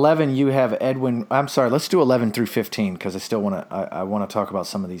 So at 11, you have Edwin. I'm sorry, let's do 11 through 15 because I still want to. I want to talk about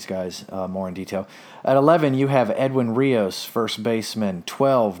some of these guys more in detail. At 11, you have Edwin Rios, first baseman.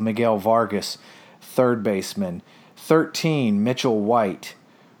 12, Miguel Vargas, third baseman. 13, Mitchell White,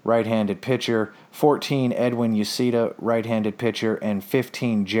 right-handed pitcher. 14, Edwin Uceta, right-handed pitcher, and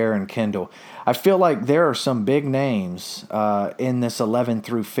 15, Jaron Kendall. I feel like there are some big names in this 11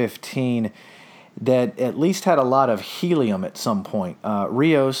 through 15 that at least had a lot of helium at some point.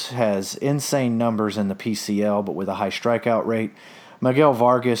 Rios has insane numbers in the PCL, but with a high strikeout rate. Miguel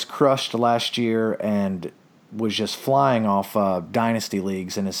Vargas crushed last year and was just flying off dynasty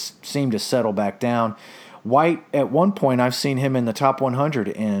leagues and has seemed to settle back down. White, at one point, I've seen him in the top 100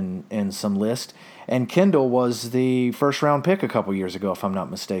 in some list, and Kendall was the first-round pick a couple years ago, if I'm not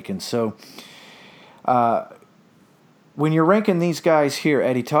mistaken. So when you're ranking these guys here,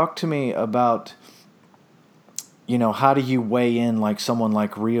 Eddie, talk to me about, how do you weigh in like someone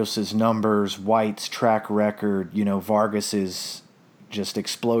like Rios's numbers, White's track record, Vargas's just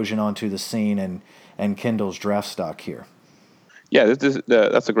explosion onto the scene, and Kendall's draft stock here? Yeah,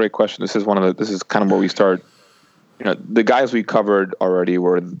 that's a great question. This is kind of where we start. The guys we covered already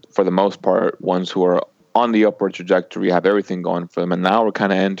were, for the most part, ones who are on the upward trajectory, have everything going for them. And now we're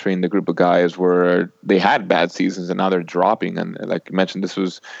kind of entering the group of guys where they had bad seasons and now they're dropping. And like you mentioned, this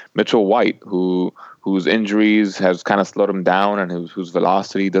was Mitchell White, whose injuries has kind of slowed him down and whose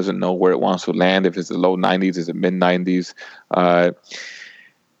velocity doesn't know where it wants to land. If it's the low 90s, is it mid 90s?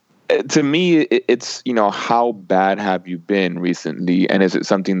 To me, it's, how bad have you been recently? And is it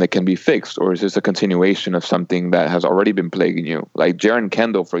something that can be fixed? Or is this a continuation of something that has already been plaguing you? Like Jaron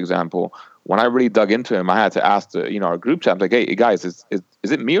Kendall, for example, when I really dug into him, I had to ask our group chat, like, hey guys, is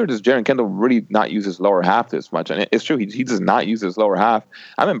it me or does Jaron Kendall really not use his lower half this much? And it's true, he does not use his lower half.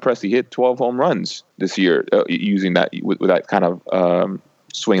 I'm impressed he hit 12 home runs this year using that with that kind of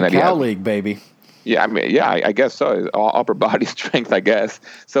swing that he had. Cal League, baby. Yeah, I guess so. All upper body strength, I guess.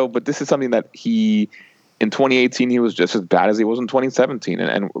 So, but this is something that in 2018, he was just as bad as he was in 2017.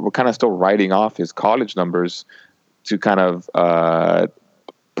 And we're kind of still writing off his college numbers to kind of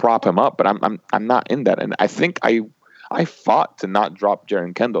prop him up. But I'm not in that. And I think I fought to not drop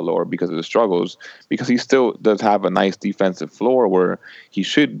Jaron Kendall lower because of the struggles, because he still does have a nice defensive floor where he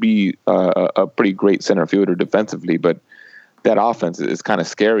should be a pretty great center fielder defensively. But that offense is kind of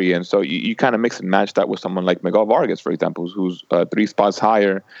scary. And so you kind of mix and match that with someone like Miguel Vargas, for example, who's 3 spots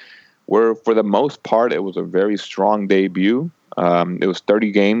higher, where for the most part, it was a very strong debut. It was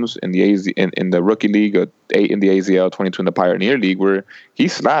 30 games in the in the rookie league, 8 in the AZL, 22 in the Pioneer League, where he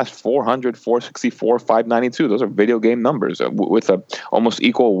slashed 400, 464, 592. Those are video game numbers with a almost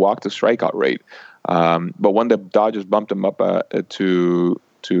equal walk to strikeout rate. But when the Dodgers bumped him up to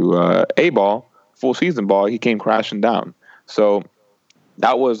A ball, full season ball, he came crashing down. So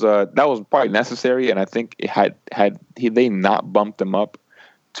that was probably necessary, and I think had they not bumped him up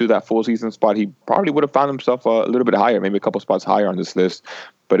to that full season spot, he probably would have found himself a little bit higher, maybe a couple spots higher on this list.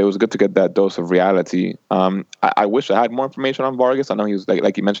 But it was good to get that dose of reality. I wish I had more information on Vargas. I know he was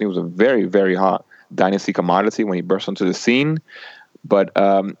like you mentioned, he was a very, very hot dynasty commodity when he burst onto the scene. But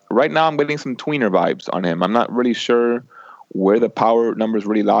right now, I'm getting some tweener vibes on him. I'm not really sure where the power numbers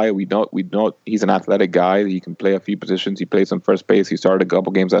really lie. We know he's an athletic guy. He can play a few positions. He plays on first base. He started a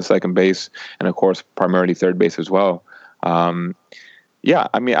couple games at second base, and of course, primarily third base as well. Yeah,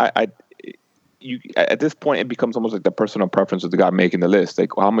 I mean, you at this point, it becomes almost like the personal preference of the guy making the list.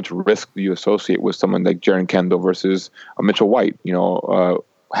 Like, how much risk do you associate with someone like Jaron Kendall versus Mitchell White?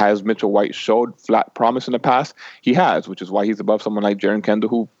 Has Mitchell White showed flat promise in the past? He has, which is why he's above someone like Jaron Kendall,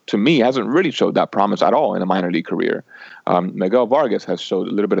 who, to me, hasn't really showed that promise at all in a minor league career. Miguel Vargas has showed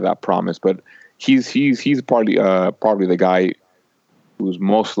a little bit of that promise, but he's probably the guy who's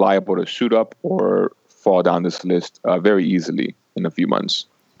most liable to shoot up or fall down this list very easily in a few months.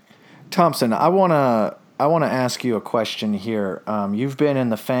 Thompson, I wanna ask you a question here. You've been in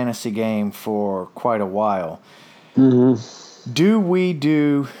the fantasy game for quite a while. Mm-hmm. Do we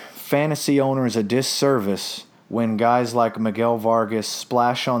do fantasy owners a disservice when guys like Miguel Vargas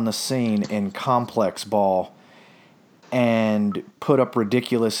splash on the scene in complex ball and put up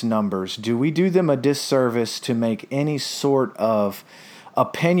ridiculous numbers? Do we do them a disservice to make any sort of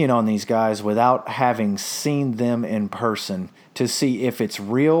opinion on these guys without having seen them in person to see if it's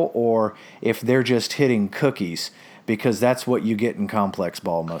real or if they're just hitting cookies? Because that's what you get in complex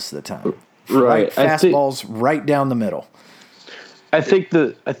ball most of the time. Right. Fastballs right down the middle. I think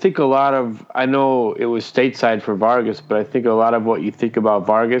a lot of, I know it was stateside for Vargas, but I think a lot of what you think about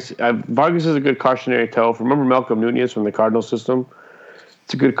Vargas is a good cautionary tale. Remember Malcolm Nunez from the Cardinal system?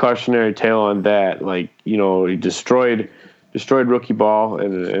 It's a good cautionary tale on that. Like, you know, he destroyed rookie ball,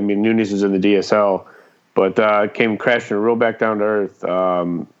 and I mean Nunez is in the DSL, but came crashing real back down to earth.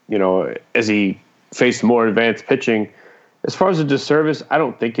 You know, as he faced more advanced pitching. As far as a disservice, I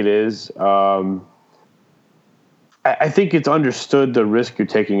don't think it is. I think it's understood the risk you're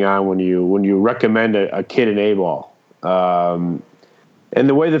taking on when you recommend a kid an A-ball. And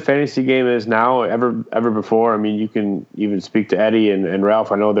the way the fantasy game is now, ever before, I mean, you can even speak to Eddie and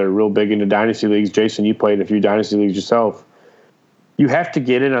Ralph. I know they're real big into dynasty leagues. Jason, you played in a few dynasty leagues yourself. You have to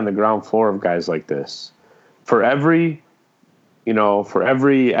get in on the ground floor of guys like this. For every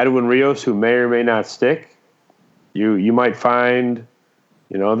Edwin Rios who may or may not stick, you might find,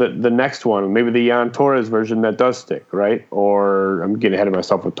 you know, the next one, maybe the Jan Torres version that does stick, right? Or I'm getting ahead of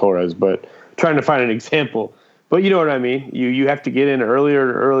myself with Torres, but trying to find an example. But you know what I mean? You have to get in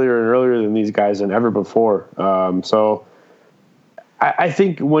earlier than these guys than ever before. So I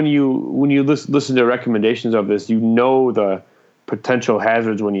think when you listen to recommendations of this, you know the potential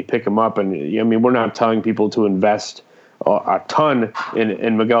hazards when you pick them up. And I mean, we're not telling people to invest a ton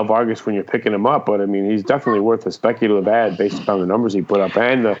in Miguel Vargas when you're picking him up, but I mean, he's definitely worth a speculative ad based upon the numbers he put up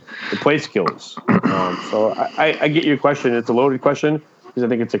and the play skills. So I get your question. It's a loaded question because I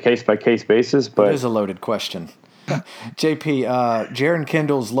think it's a case-by-case basis. But it is a loaded question. JP, Jaron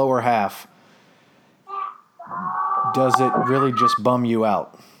Kendall's lower half, does it really just bum you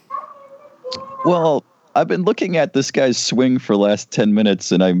out? Well, I've been looking at this guy's swing for the last 10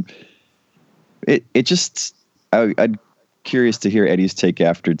 minutes, and I'm curious to hear Eddie's take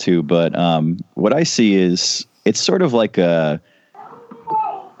after too. But what I see is it's sort of like I'd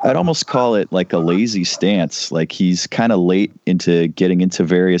almost call it like a lazy stance. Like he's kind of late into getting into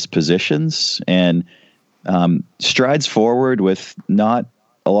various positions and strides forward with not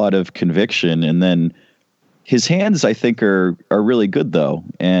a lot of conviction. And then his hands, I think, are really good though.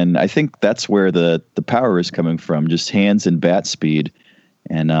 And I think that's where the power is coming from, just hands and bat speed.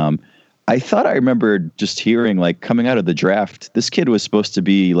 And I thought I remembered just hearing, like, coming out of the draft, this kid was supposed to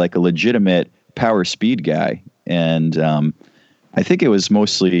be like a legitimate power speed guy. And I think it was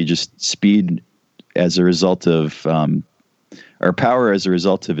mostly just speed as a result of, or power as a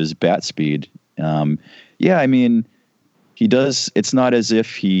result of his bat speed. Yeah, I mean, he does, it's not as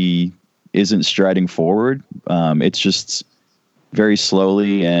if he isn't striding forward. It's just very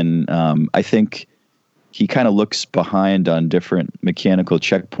slowly. And I think he kind of looks behind on different mechanical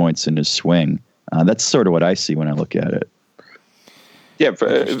checkpoints in his swing. That's sort of what I see when I look at it. Yeah,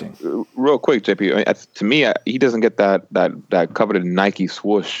 real quick, JP. I mean, to me, he doesn't get that coveted Nike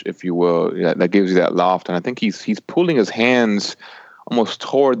swoosh, if you will, that gives you that loft. And I think he's pulling his hands almost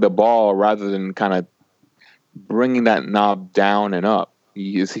toward the ball rather than kind of bringing that knob down and up.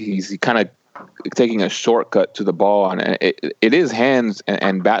 He's kind of taking a shortcut to the ball, and it is hands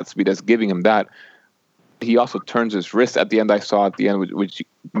and bat speed that's giving him that. He also turns his wrist at the end. I saw at the end, which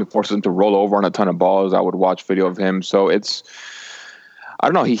forces him to roll over on a ton of balls. I would watch video of him. So it's, I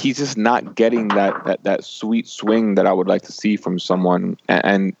don't know. He's just not getting that sweet swing that I would like to see from someone,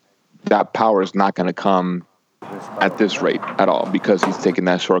 and that power is not going to come at this rate at all because he's taking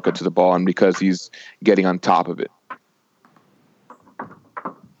that shortcut to the ball and because he's getting on top of it.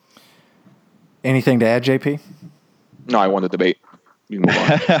 Anything to add, JP? No, I won the debate. You can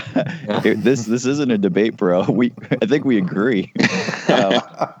move on. This isn't a debate, bro. I think we agree.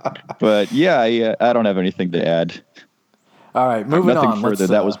 But yeah, I don't have anything to add. All right, moving on. Nothing further.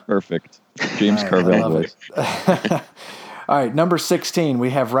 That was perfect. James Carville voice. All right, number 16, we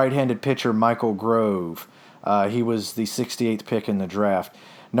have right-handed pitcher Michael Grove. He was the 68th pick in the draft.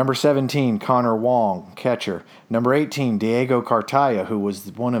 Number 17, Connor Wong, catcher. Number 18, Diego Cartaya, who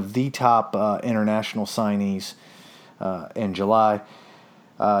was one of the top international signees in July.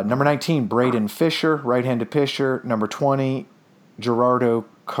 Number 19, Braden Fisher, right-handed pitcher. Number 20, Gerardo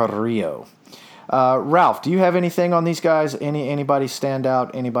Carrillo. Ralph, do you have anything on these guys? Anybody stand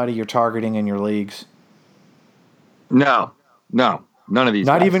out? Anybody you're targeting in your leagues? No, none of these.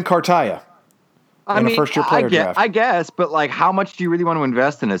 Not guys. Even Cartaya. A first-year player draft. I guess, but like, how much do you really want to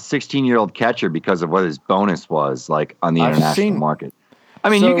invest in a 16-year-old catcher because of what his bonus was like on the international market? I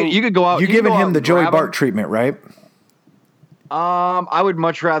mean, so you could go out. You're giving him the Joey Bart treatment, right? I would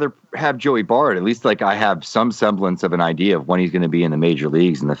much rather have Joey Bart. At least, like, I have some semblance of an idea of when he's going to be in the major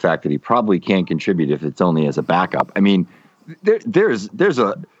leagues, and the fact that he probably can't contribute if it's only as a backup. I mean, there's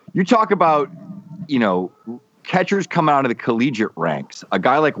you talk about, you know, catchers coming out of the collegiate ranks. A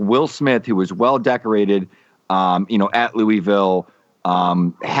guy like Will Smith, who was well decorated, at Louisville,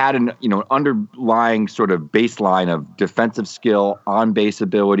 had an underlying sort of baseline of defensive skill, on base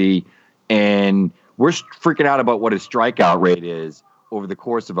ability, and we're freaking out about what his strikeout rate is over the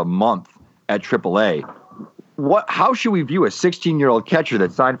course of a month at AAA. How should we view a 16-year-old catcher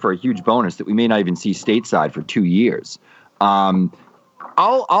that signed for a huge bonus that we may not even see stateside for 2 years?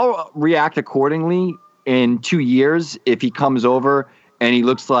 I'll react accordingly in 2 years if he comes over and he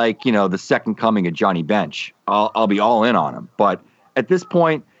looks like the second coming of Johnny Bench. I'll be all in on him. But at this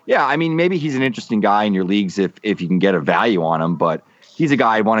point, yeah, I mean, maybe he's an interesting guy in your leagues if you can get a value on him. But he's a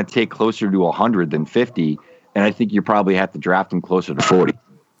guy I want to take closer to 100 than 50, and I think you probably have to draft him closer to 40.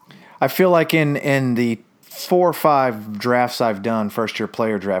 I feel like in the 4 or 5 drafts I've done, first-year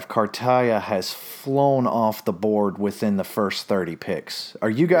player draft, Cartaya has flown off the board within the first 30 picks. Are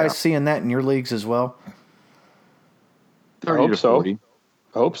you guys seeing that in your leagues as well? 30 to 40.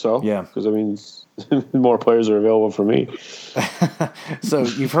 I hope so. Yeah. Because, I mean, more players are available for me. So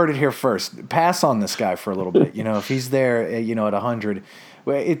you've heard it here first. Pass on this guy for a little bit. If he's there, at 100.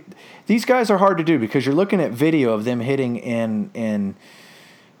 These guys are hard to do because you're looking at video of them hitting in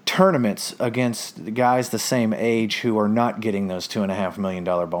tournaments against guys the same age who are not getting those $2.5 million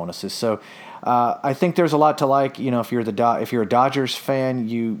bonuses. So I think there's a lot to like. If you're a Dodgers fan,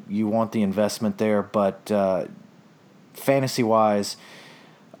 you want the investment there, but fantasy-wise,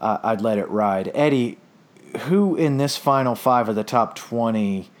 I'd let it ride. Eddie, who in this final 5 of the top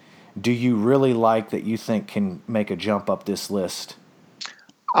 20 do you really like that you think can make a jump up this list?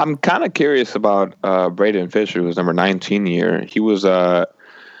 I'm kind of curious about Braden Fisher, who's number 19 here. He was the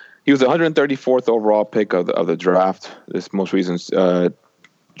 134th overall pick of the draft, this most recent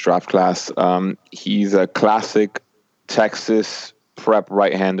draft class. He's a classic Texas prep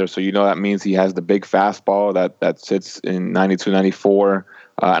right-hander, so that means he has the big fastball that sits in 92, 94.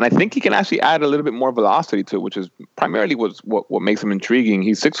 And I think he can actually add a little bit more velocity to it, which is primarily what makes him intriguing.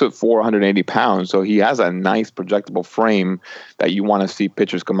 He's 6'4", 180 pounds, so he has a nice projectable frame that you want to see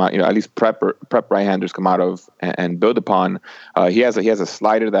pitchers come out, at least prep right-handers come out of and build upon. He has a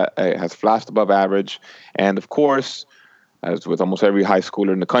slider that has flashed above average, and of course, as with almost every high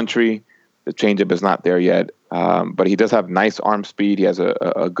schooler in the country, the changeup is not there yet. But he does have nice arm speed. He has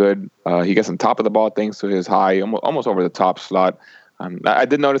a good. He gets on top of the ball thanks to his high, almost over the top slot. I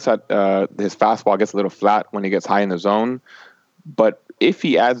did notice that his fastball gets a little flat when he gets high in the zone. But if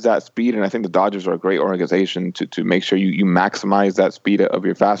he adds that speed, and I think the Dodgers are a great organization to make sure you maximize that speed of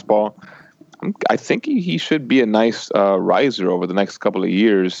your fastball, I think he should be a nice riser over the next couple of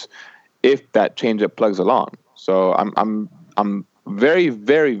years if that changeup plugs along. So I'm very,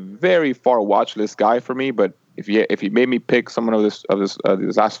 very, very far watch list guy for me. But if you made me pick someone of this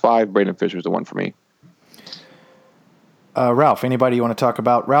last 5, Braden Fisher is the one for me. Ralph, anybody you want to talk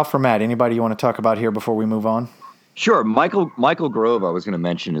about? Ralph or Matt, anybody you want to talk about here before we move on? Sure. Michael Grove I was going to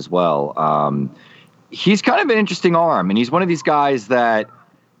mention as well. He's kind of an interesting arm, and he's one of these guys that,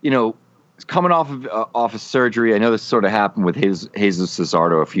 is coming off of surgery. I know this sort of happened with Jesus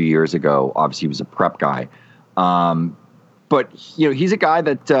Cesardo a few years ago. Obviously, he was a prep guy. But, he's a guy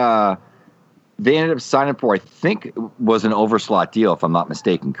that they ended up signing for, I think, was an overslot deal, if I'm not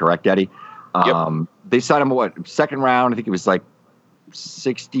mistaken. Correct, Eddie? Yep. They signed him, second round? I think it was like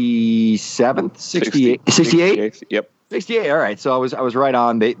 67th, 68? 68? Yep. 68. All right. So I was right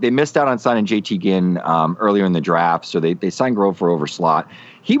on. They missed out on signing JT Ginn earlier in the draft, so they signed Grove for overslot.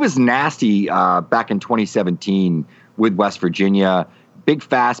 He was nasty back in 2017 with West Virginia. Big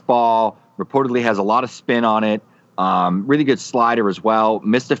fastball, reportedly has a lot of spin on it. Really good slider as well.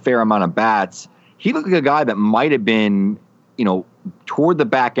 Missed a fair amount of bats. He looked like a guy that might have been, toward the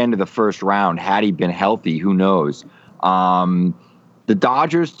back end of the first round had he been healthy. Who knows? The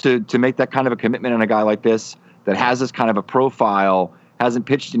Dodgers to make that kind of a commitment on a guy like this that has this kind of a profile, hasn't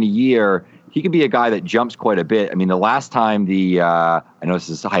pitched in a year. He could be a guy that jumps quite a bit. I mean, the last time I know this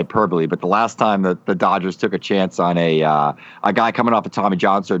is hyperbole, but the last time the Dodgers took a chance on a guy coming off of Tommy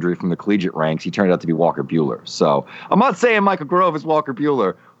John surgery from the collegiate ranks, he turned out to be Walker Buehler. So I'm not saying Michael Grove is Walker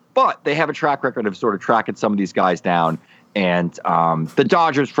Buehler, but they have a track record of sort of tracking some of these guys down. And the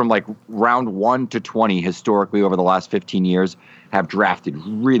Dodgers from like round 1 to 20 historically over the last 15 years have drafted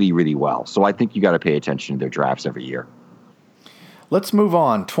really, really well. So I think you got to pay attention to their drafts every year. Let's move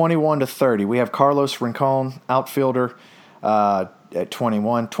on. 21 to 30. We have Carlos Rincon, outfielder, at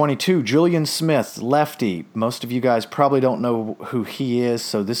 21. 22, Julian Smith, lefty. Most of you guys probably don't know who he is,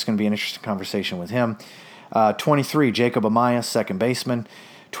 so this is going to be an interesting conversation with him. 23, Jacob Amaya, second baseman.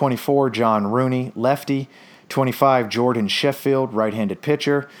 24, John Rooney, lefty. 25, Jordan Sheffield, right-handed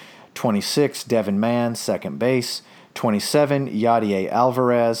pitcher. 26, Devin Mann, second base. 27, Yadier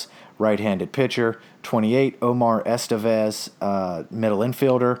Alvarez, right-handed pitcher. 28, Omar Estevez, middle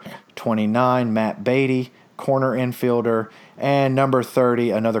infielder. 29, Matt Beatty, corner infielder. And number 30,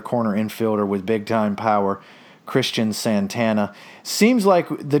 another corner infielder with big-time power, Christian Santana. Seems like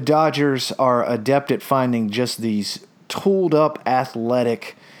the Dodgers are adept at finding just these tooled-up,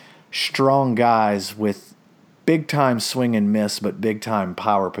 athletic, strong guys with big-time swing and miss, but big-time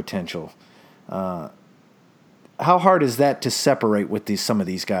power potential. How hard is that to separate with some of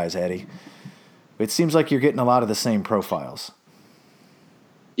these guys, Eddie? It seems like you're getting a lot of the same profiles.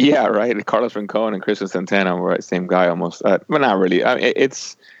 Yeah, right. Carlos Rincon and Christian Santana were the same guy almost. But not really. I mean,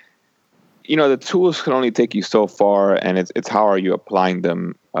 it's, the tools can only take you so far, and it's how are you applying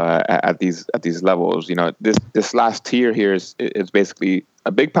them at these levels. This last tier here is basically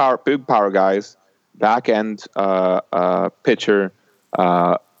a big power guys, back end pitcher,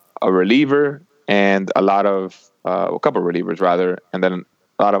 a reliever, and a couple of relievers rather, and then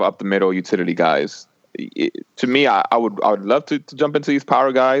a lot of up the middle utility guys. To me, I would love to jump into these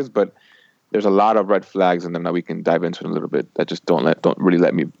power guys, but there's a lot of red flags in them that we can dive into in a little bit that just don't really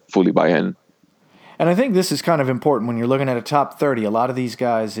let me fully buy in. And I think this is kind of important when you're looking at a top 30. A lot of these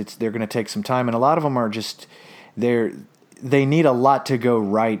guys, they're going to take some time, and a lot of them are just they need a lot to go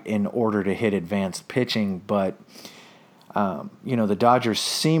right in order to hit advanced pitching. But the Dodgers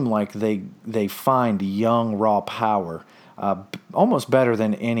seem like they find young raw power almost better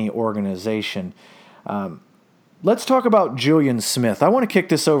than any organization. Let's talk about Julian Smith. I want to kick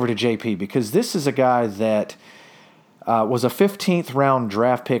this over to JP because this is a guy that was a 15th round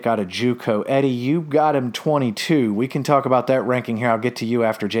draft pick out of JUCO. Eddie, you got him 22. We can talk about that ranking here. I'll get to you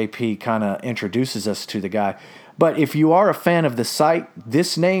after JP kind of introduces us to the guy. But if you are a fan of the site,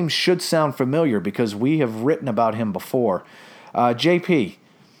 this name should sound familiar because we have written about him before. JP,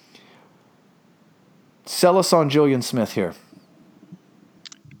 sell us on Julian Smith here.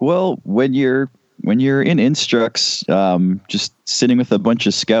 Well, when you're in Instructs, just sitting with a bunch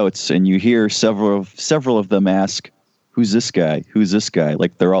of scouts, and you hear several of them ask, "Who's this guy? Who's this guy?"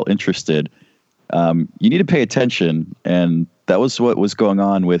 Like they're all interested. You need to pay attention, and that was what was going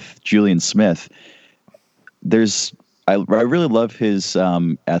on with Julian Smith. I really love his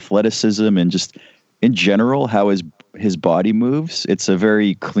athleticism and just in general how his body moves. It's a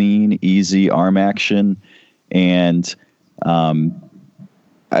very clean, easy arm action, and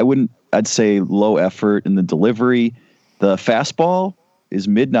I'd say low effort in the delivery. The fastball is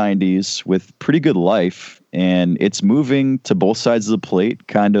mid-90s with pretty good life, and it's moving to both sides of the plate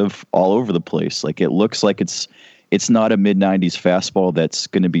kind of all over the place. Like it looks like it's not a mid-90s fastball that's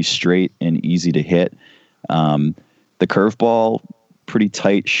going to be straight and easy to hit. The curveball, pretty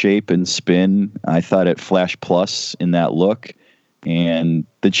tight shape and spin. I thought it flashed plus in that look. And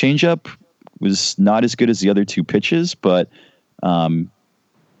the changeup was not as good as the other two pitches, but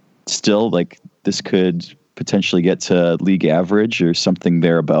still, like, this could potentially get to league average or something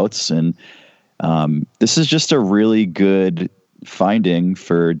thereabouts. And this is just a really good finding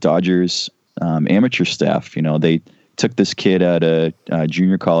for Dodgers amateur staff. They took this kid out of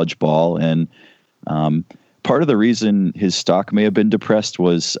junior college ball, and part of the reason his stock may have been depressed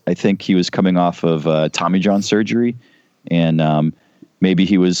was I think he was coming off of Tommy John surgery, and maybe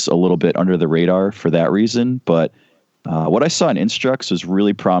he was a little bit under the radar for that reason. But what I saw in Instructs was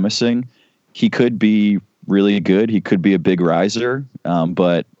really promising. He could be really good. He could be a big riser,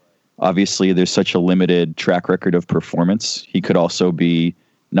 but obviously there's such a limited track record of performance. He could also be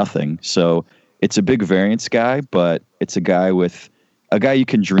nothing. So it's a big variance guy, but it's a guy you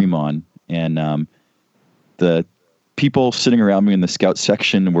can dream on. And the people sitting around me in the scout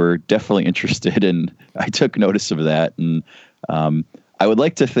section were definitely interested, and I took notice of that. And I would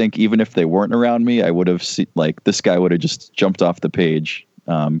like to think even if they weren't around me, I would have this guy would have just jumped off the page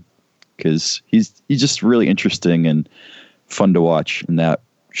because he's just really interesting and fun to watch in that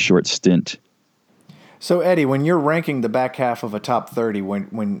short stint. So Eddie, when you're ranking the back half of a top 30,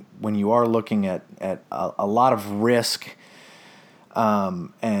 when you are looking at a lot of risk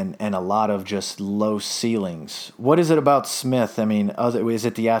and a lot of just low ceilings, what is it about Smith? I mean, is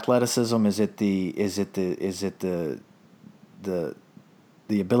it the athleticism? Is it the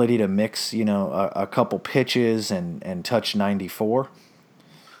ability to mix, a couple pitches and touch 94?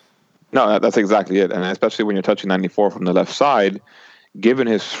 No, that's exactly it. And especially when you're touching 94 from the left side, given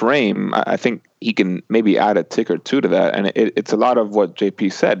his frame, I think he can maybe add a tick or two to that. And it's a lot of what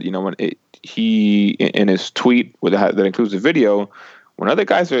JP said. When he in his tweet that includes the video, when other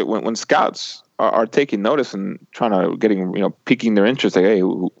guys when scouts are taking notice and trying to piquing their interest, like, hey,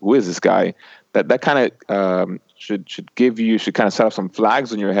 who is this guy? That kind of should kind of set up some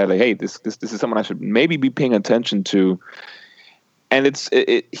flags in your head, like, hey, this is someone I should maybe be paying attention to. And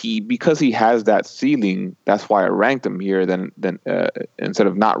because he has that ceiling, that's why I ranked him here. Then instead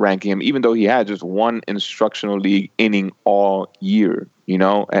of not ranking him, even though he had just one instructional league inning all year,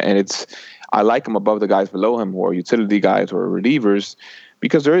 and I like him above the guys below him who are utility guys or relievers,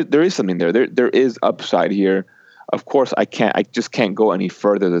 because there is something there. There is upside here. Of course, I just can't go any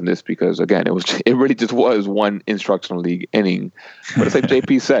further than this because, again, it really just was one instructional league inning. But it's like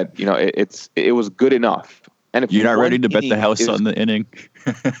JP said, it was good enough. And if you're not ready to bet the house on the inning,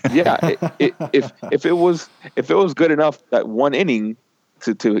 yeah, if it was good enough that one inning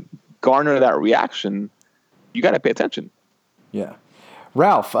to garner that reaction, you got to pay attention. Yeah,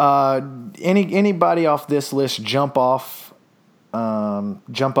 Ralph. Anybody off this list jump up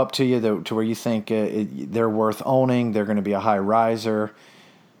to you to where you think they're worth owning? They're going to be a high riser.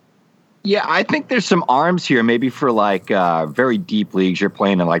 Yeah, I think there's some arms here, maybe for like very deep leagues. You're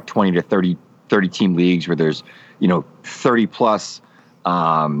playing in like 20 to 30 team leagues where there's 30 plus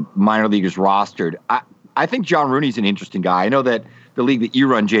minor leaguers rostered. I think John Rooney's an interesting guy. I know that the league that you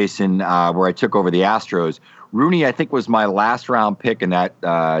run, Jason, where I took over the Astros, Rooney I think was my last round pick in that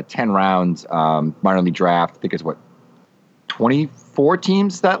 10 rounds minor league draft. I think it's 24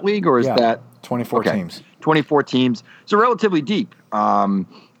 teams that league, or is that 24 teams? 24 teams. So relatively deep.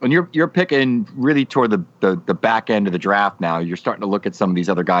 And you're picking really toward the back end of the draft now. You're starting to look at some of these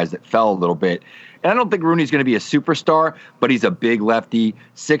other guys that fell a little bit. And I don't think Rooney's going to be a superstar, but he's a big lefty,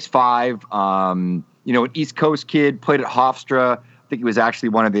 6'5", an East Coast kid, played at Hofstra. I think he was actually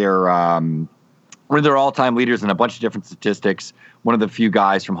one of their all-time leaders in a bunch of different statistics. One of the few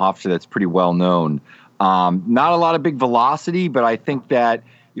guys from Hofstra that's pretty well known. Not a lot of big velocity, but I think that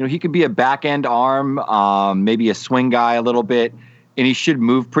he could be a back-end arm, maybe a swing guy a little bit. And he should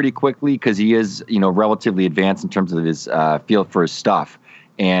move pretty quickly because he is, relatively advanced in terms of his feel for his stuff.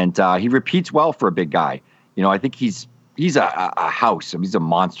 And he repeats well for a big guy. I think he's a house. I mean, he's a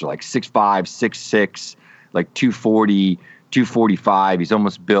monster, like 6'5", 6'6", like 240, 245. He's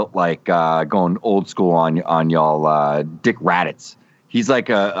almost built like going old school on y'all, Dick Raditz. He's like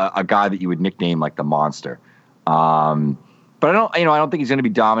a guy that you would nickname like the monster. But I don't think he's going to be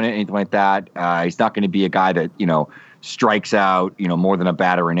dominant, anything like that. He's not going to be a guy that, strikes out, more than a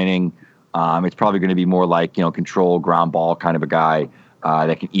batter an inning. It's probably going to be more like, control, ground ball kind of a guy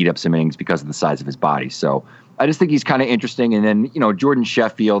that can eat up some innings because of the size of his body. So I just think he's kind of interesting. And then, Jordan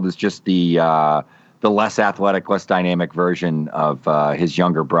Sheffield is just the less athletic, less dynamic version of his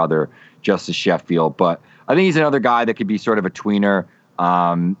younger brother, Justice Sheffield. But I think he's another guy that could be sort of a tweener.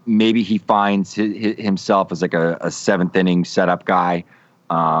 Maybe he finds himself as like a seventh inning setup guy.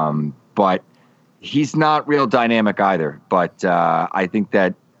 But he's not real dynamic either, but I think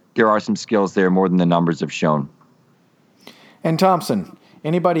that there are some skills there more than the numbers have shown. And Thompson,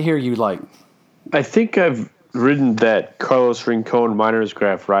 anybody here you like? I think I've ridden that Carlos Rincon minors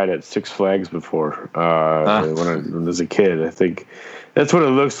graph ride at Six Flags before when I was a kid. I think that's what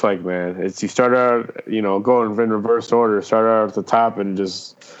it looks like, man. It's you start out, going in reverse order, start out at the top and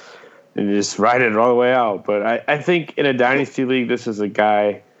just ride it all the way out. But I think in a dynasty league, this is a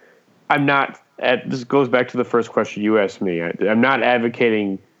guy this goes back to the first question you asked me. I'm not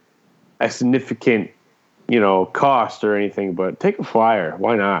advocating a significant, cost or anything, but take a flyer.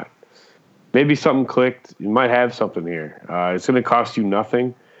 Why not? Maybe something clicked. You might have something here. It's going to cost you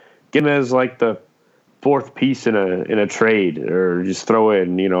nothing. Get him as like the fourth piece in a trade, or just throw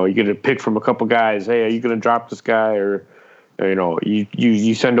in. You get a pick from a couple guys. Hey, are you going to drop this guy? Or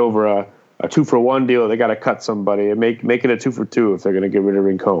you send over a 2-for-1 deal. They got to cut somebody and make it a 2-for-2 if they're going to get rid of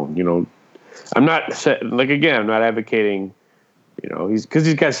Rincon. I'm not I'm not advocating, he's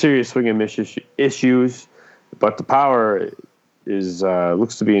got serious swing and miss issues, but the power is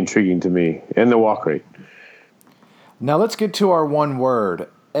looks to be intriguing to me, and the walk rate. Now let's get to our one word.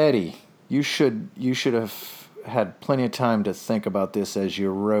 Eddie, you should have had plenty of time to think about this as you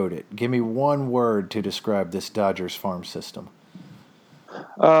wrote it. Give me one word to describe this Dodgers farm system.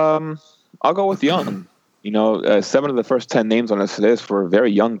 I'll go with young. 7 of the first 10 names on this list were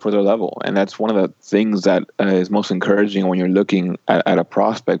very young for their level. And that's one of the things that is most encouraging when you're looking at a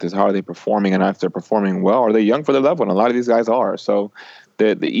prospect is how are they performing, and if they're performing well, are they young for their level? And a lot of these guys are. So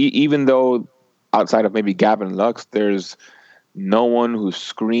even though outside of maybe Gavin Lux, there's no one who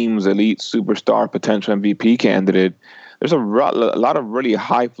screams elite superstar potential MVP candidate, there's a lot of really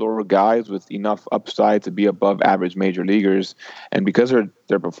high floor guys with enough upside to be above average major leaguers. And because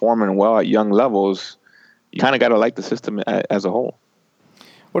they're performing well at young levels, you kind of got to like the system as a whole.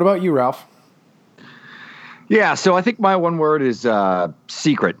 What about you, Ralph? Yeah, so I think my one word is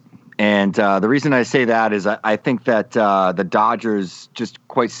secret. And the reason I say that is I think that the Dodgers just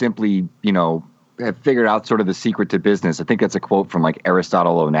quite simply, have figured out sort of the secret to business. I think that's a quote from like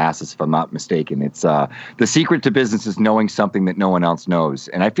Aristotle Onassis, if I'm not mistaken. It's the secret to business is knowing something that no one else knows.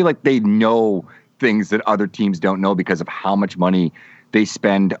 And I feel like they know things that other teams don't know because of how much money they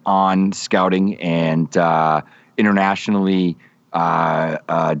spend on scouting and internationally,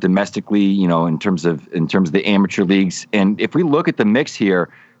 domestically, in terms of the amateur leagues. And if we look at the mix here,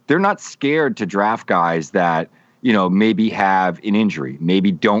 they're not scared to draft guys that, maybe have an injury,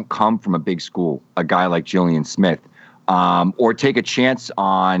 maybe don't come from a big school, a guy like Julian Smith, or take a chance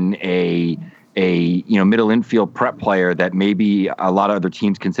on a middle infield prep player that maybe a lot of other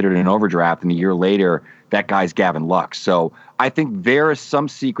teams considered an overdraft, and a year later, that guy's Gavin Lux. So I think there is some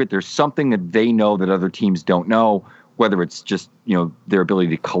secret. There's something that they know that other teams don't know, whether it's just, their ability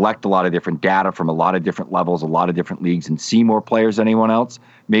to collect a lot of different data from a lot of different levels, a lot of different leagues, and see more players than anyone else.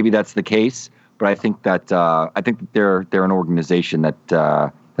 Maybe that's the case. But I think that they're an organization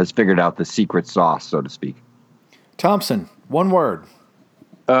that has figured out the secret sauce, so to speak. Thompson, one word.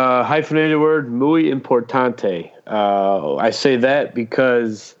 Hyphenated word, muy importante. I say that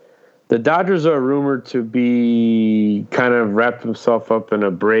because the Dodgers are rumored to be kind of wrapped themselves up in a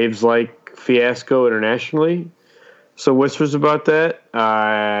Braves-like fiasco internationally. So whispers about that.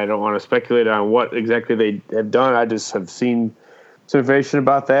 I don't want to speculate on what exactly they have done. I just have seen some information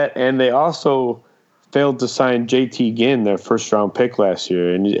about that. And they also failed to sign JT Ginn, their first-round pick last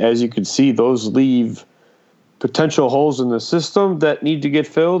year. And as you can see, those leave potential holes in the system that need to get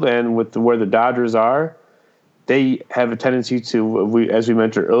filled. And with where the Dodgers are, they have a tendency to, as we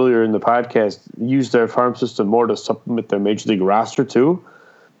mentioned earlier in the podcast, use their farm system more to supplement their major league roster too.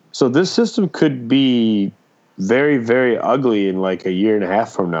 So this system could be very, very ugly in like a year and a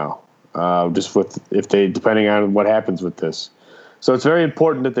half from now, depending on what happens with this. So it's very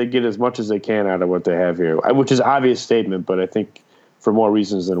important that they get as much as they can out of what they have here, which is an obvious statement, but I think for more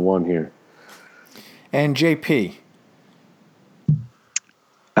reasons than one here. And JP.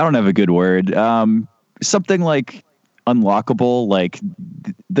 I don't have a good word. Something like unlockable, like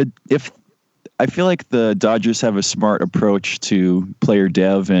I feel like the Dodgers have a smart approach to player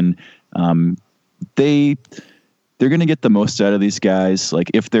dev, and they're going to get the most out of these guys. Like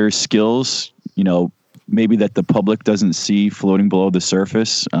if their skills, maybe that the public doesn't see floating below the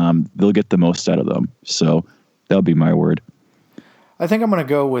surface, they'll get the most out of them. So that'll be my word. I think I'm going to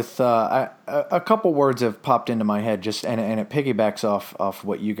go with a couple words have popped into my head, and it piggybacks off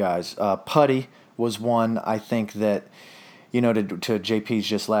what you guys. Putty was one. I think that, to JP's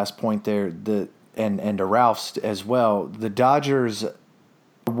just last point there, and to Ralph's as well, the Dodgers are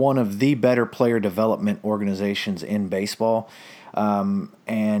one of the better player development organizations in baseball,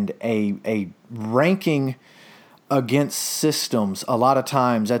 and a ranking against systems. A lot of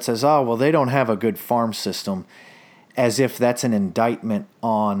times that says, oh, well, they don't have a good farm system, as if that's an indictment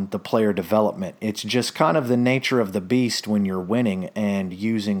on the player development. It's just kind of the nature of the beast when you're winning and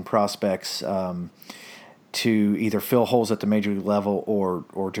using prospects to either fill holes at the major league level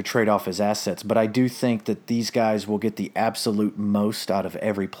or to trade off as assets. But I do think that these guys will get the absolute most out of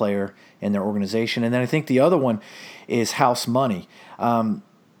every player in their organization. And then I think the other one is house money.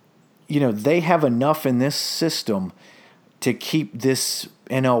 They have enough in this system to keep this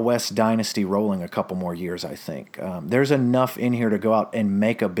NL West dynasty rolling a couple more years, I think. There's enough in here to go out and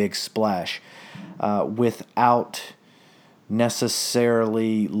make a big splash without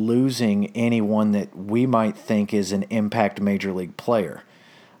necessarily losing anyone that we might think is an impact major league player.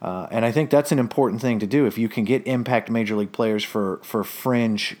 And I think that's an important thing to do. If you can get impact major league players for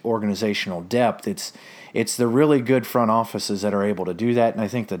fringe organizational depth, it's the really good front offices that are able to do that, and I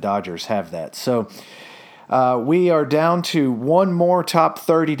think the Dodgers have that. So we are down to one more top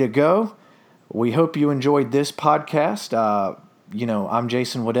 30 to go. We hope you enjoyed this podcast. I'm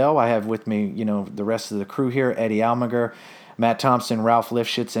Jason Waddell. I have with me, the rest of the crew here, Eddie Almager, Matt Thompson, Ralph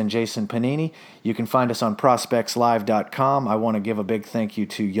Lifshitz, and Jason Panini. You can find us on prospectslive.com. I want to give a big thank you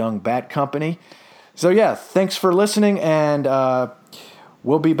to Young Bat Company. So, yeah, thanks for listening, and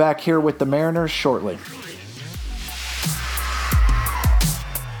we'll be back here with the Mariners shortly.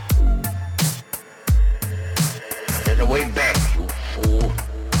 There's a way back, you fool.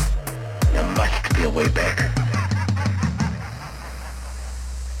 There must be a way back.